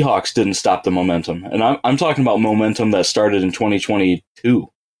to the Seahawks didn't stop the momentum, and I'm talking about momentum that started in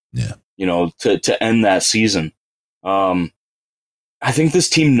 2022. Yeah, to end that season. I think this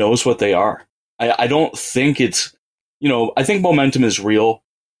team knows what they are. I don't think it's, I think momentum is real,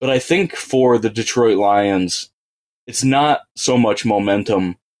 but I think for the Detroit Lions, it's not so much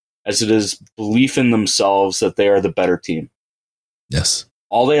momentum as it is belief in themselves that they are the better team. Yes.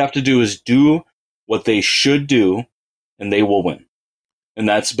 All they have to do is do what they should do, and they will win. And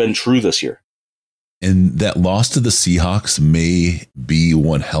that's been true this year. And that loss to the Seahawks may be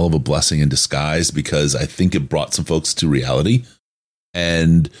one hell of a blessing in disguise, because I think it brought some folks to reality.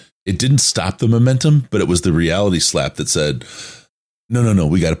 And it didn't stop the momentum, but it was the reality slap that said, no,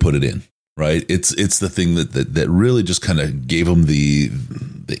 we got to put it in. Right. It's the thing that really just kind of gave them the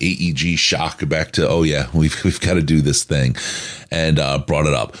AEG shock back to, oh, yeah, we've got to do this thing, and brought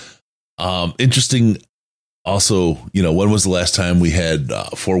it up. Interesting. Also, when was the last time we had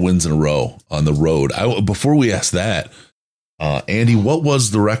 4 wins in a row on the road? Before we ask that, Andy, what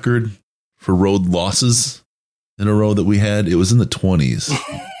was the record for road losses in a row that we had? It was in the 20s.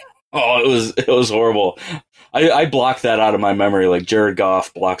 Oh, it was horrible. I blocked that out of my memory, like Jared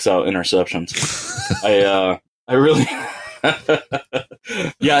Goff blocks out interceptions. I really,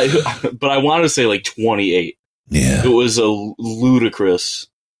 yeah, but I want to say like 28. Yeah, it was a ludicrous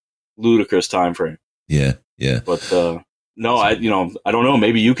time frame. Yeah. But no, I don't know.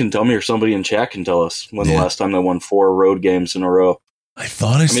 Maybe you can tell me, or somebody in chat can tell us when the last time they won 4 road games in a row. I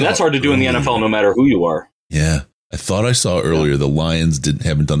mean, that's hard to do in the NFL, no matter who you are. Yeah, I thought I saw earlier the Lions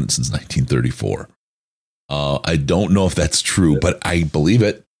haven't done it since 1934. I don't know if that's true, but I believe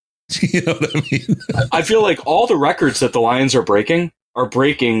it. You know what I mean? I feel like all the records that the Lions are breaking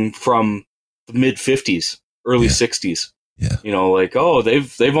from the mid 50s, early 60s. Yeah.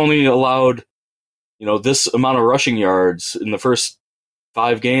 They've only allowed, this amount of rushing yards in the first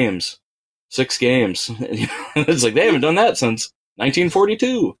 5 games, 6 games. It's like they haven't done that since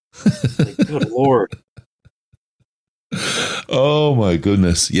 1942. Like, good Lord. Oh my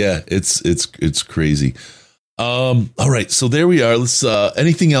goodness. Yeah, it's crazy. All right, so there we are. Let's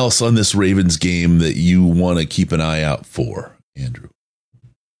anything else on this Ravens game that you want to keep an eye out for, Andrew?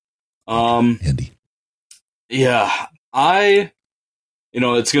 Andy. Yeah,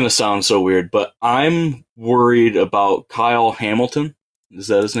 it's going to sound so weird, but I'm worried about Kyle Hamilton. Is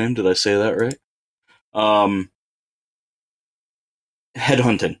that his name? Did I say that right?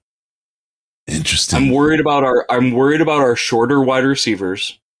 Headhunting. Interesting. I'm worried about our shorter wide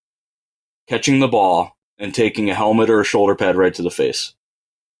receivers catching the ball and taking a helmet or a shoulder pad right to the face.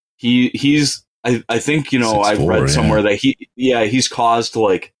 He's I think 6'4", I've read somewhere that he's caused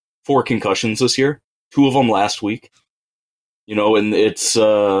like 4 concussions this year, 2 of them last week. And it's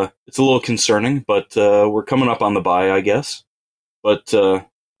a little concerning, but we're coming up on the bye, I guess. But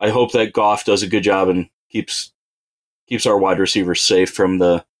I hope that Goff does a good job and keeps our wide receivers safe from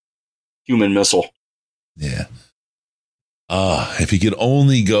the human missile. Yeah. If he could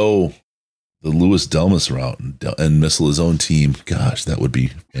only go the Louis Delmas route and missile his own team, gosh, that would be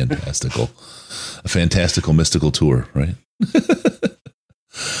fantastical. A fantastical mystical tour, right?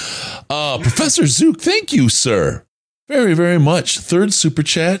 Professor Zook, thank you, sir. Very, very much. 3rd super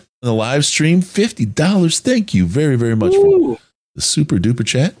chat on the live stream, $50. Thank you very, very much for the super duper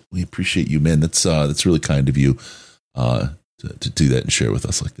chat. We appreciate you, man. That's really kind of you to do that and share with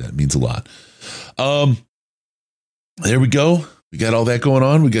us like that. It means a lot. There we go. We got all that going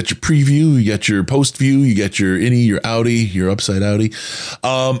on. We got your preview, you got your post view, you got your innie, your outie, your upside outie.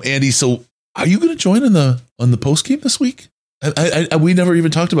 Andy, so are you going to join on the post game this week? We never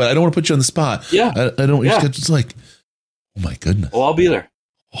even talked about it. I don't want to put you on the spot. Yeah, I don't want your schedule's like. Oh my goodness. Well, I'll be there.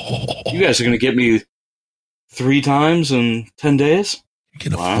 You guys are going to get me 3 times in 10 days. You're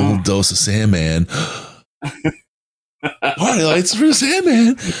getting a full dose of Sandman. Party lights for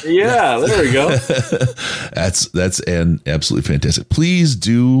Sandman. Yeah, there we go. That's absolutely fantastic. Please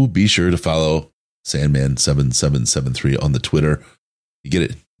do be sure to follow Sandman7773 on the Twitter. You get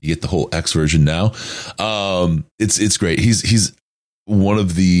it. You get the whole X version now. It's great. He's one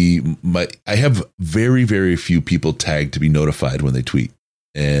of I have very, very few people tagged to be notified when they tweet.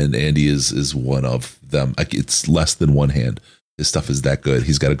 And Andy is one of them. It's less than one hand His stuff is that good.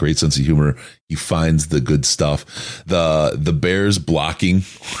 He's got a great sense of humor. He finds the good stuff. The Bears blocking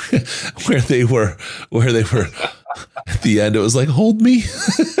where they were at the end, it was like, hold me.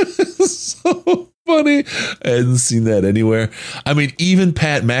 So funny. I hadn't seen that anywhere. I mean, even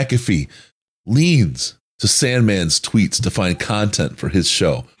Pat McAfee leans to Sandman's tweets to find content for his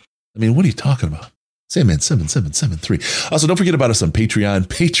show. I mean, what are you talking about? Sandman7773. Also, don't forget about us on Patreon,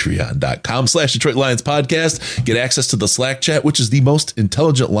 patreon.com/Detroit Lions podcast. Get access to the Slack chat, which is the most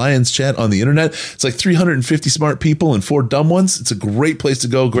intelligent Lions chat on the internet. It's like 350 smart people and 4 dumb ones. It's a great place to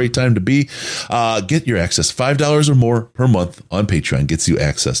go, great time to be. Get your access. $5 or more per month on Patreon gets you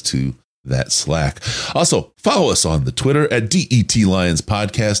access to that Slack. Also, follow us on the Twitter at DET Lions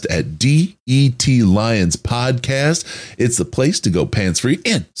Podcast, at DET Lions Podcast. It's the place to go pants free.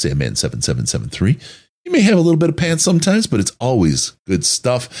 And Sandman7773. You may have a little bit of pants sometimes, but it's always good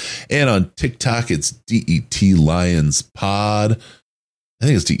stuff. And on TikTok, it's DET Lions Pod. I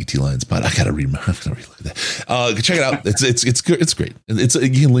think it's DET Lions Pod. I gotta read look at that. Check it out. It's great.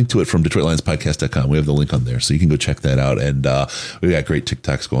 You can link to it from DetroitLionsPodcast.com. We have the link on there, so you can go check that out. And we got great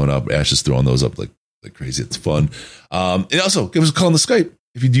TikToks going up. Ash is throwing those up like crazy. It's fun. And also give us a call on the Skype.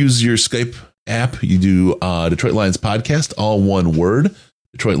 If you use your Skype app, you do Detroit Lions Podcast, all one word.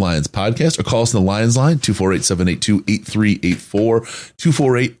 Detroit Lions Podcast, or call us on the Lions line, 248-782-8384,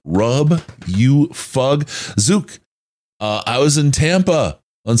 248-RUB-U-FUG. Zook, I was in Tampa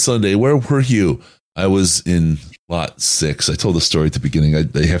on Sunday. Where were you? I was in lot 6. I told the story at the beginning. I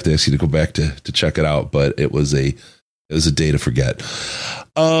have to ask you to go back to check it out, but it was a day to forget.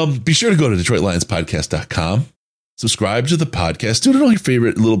 Be sure to go to DetroitLionsPodcast.com. Subscribe to the podcast. Do it on all your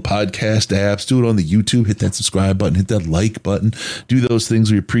favorite little podcast apps. Do it on the YouTube. Hit that subscribe button. Hit that like button. Do those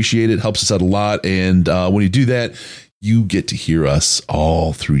things. We appreciate it. Helps us out a lot. And when you do that, you get to hear us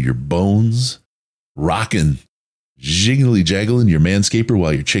all through your bones, rocking, jiggly jaggling your manscaper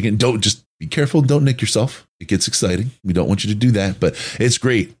while you're chicken. Don't just be careful. Don't nick yourself. It gets exciting. We don't want you to do that, but it's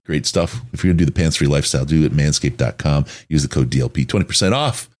great stuff. If you're going to do the pants free lifestyle, do it at manscaped.com. Use the code DLP, 20%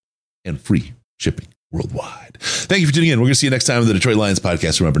 off and free shipping worldwide. Thank you for tuning in. We're going to see you next time on the Detroit Lions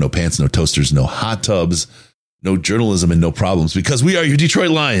podcast. Remember, no pants, no toasters, no hot tubs, no journalism, and no problems, because we are your Detroit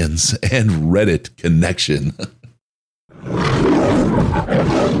Lions and Reddit connection.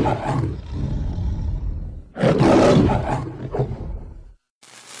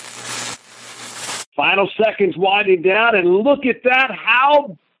 Final seconds winding down, and look at that.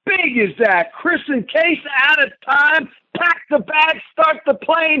 How big is that? Chris and Case out of time. Pack the bag, start the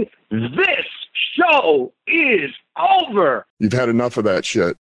plane. This show is over. You've had enough of that shit.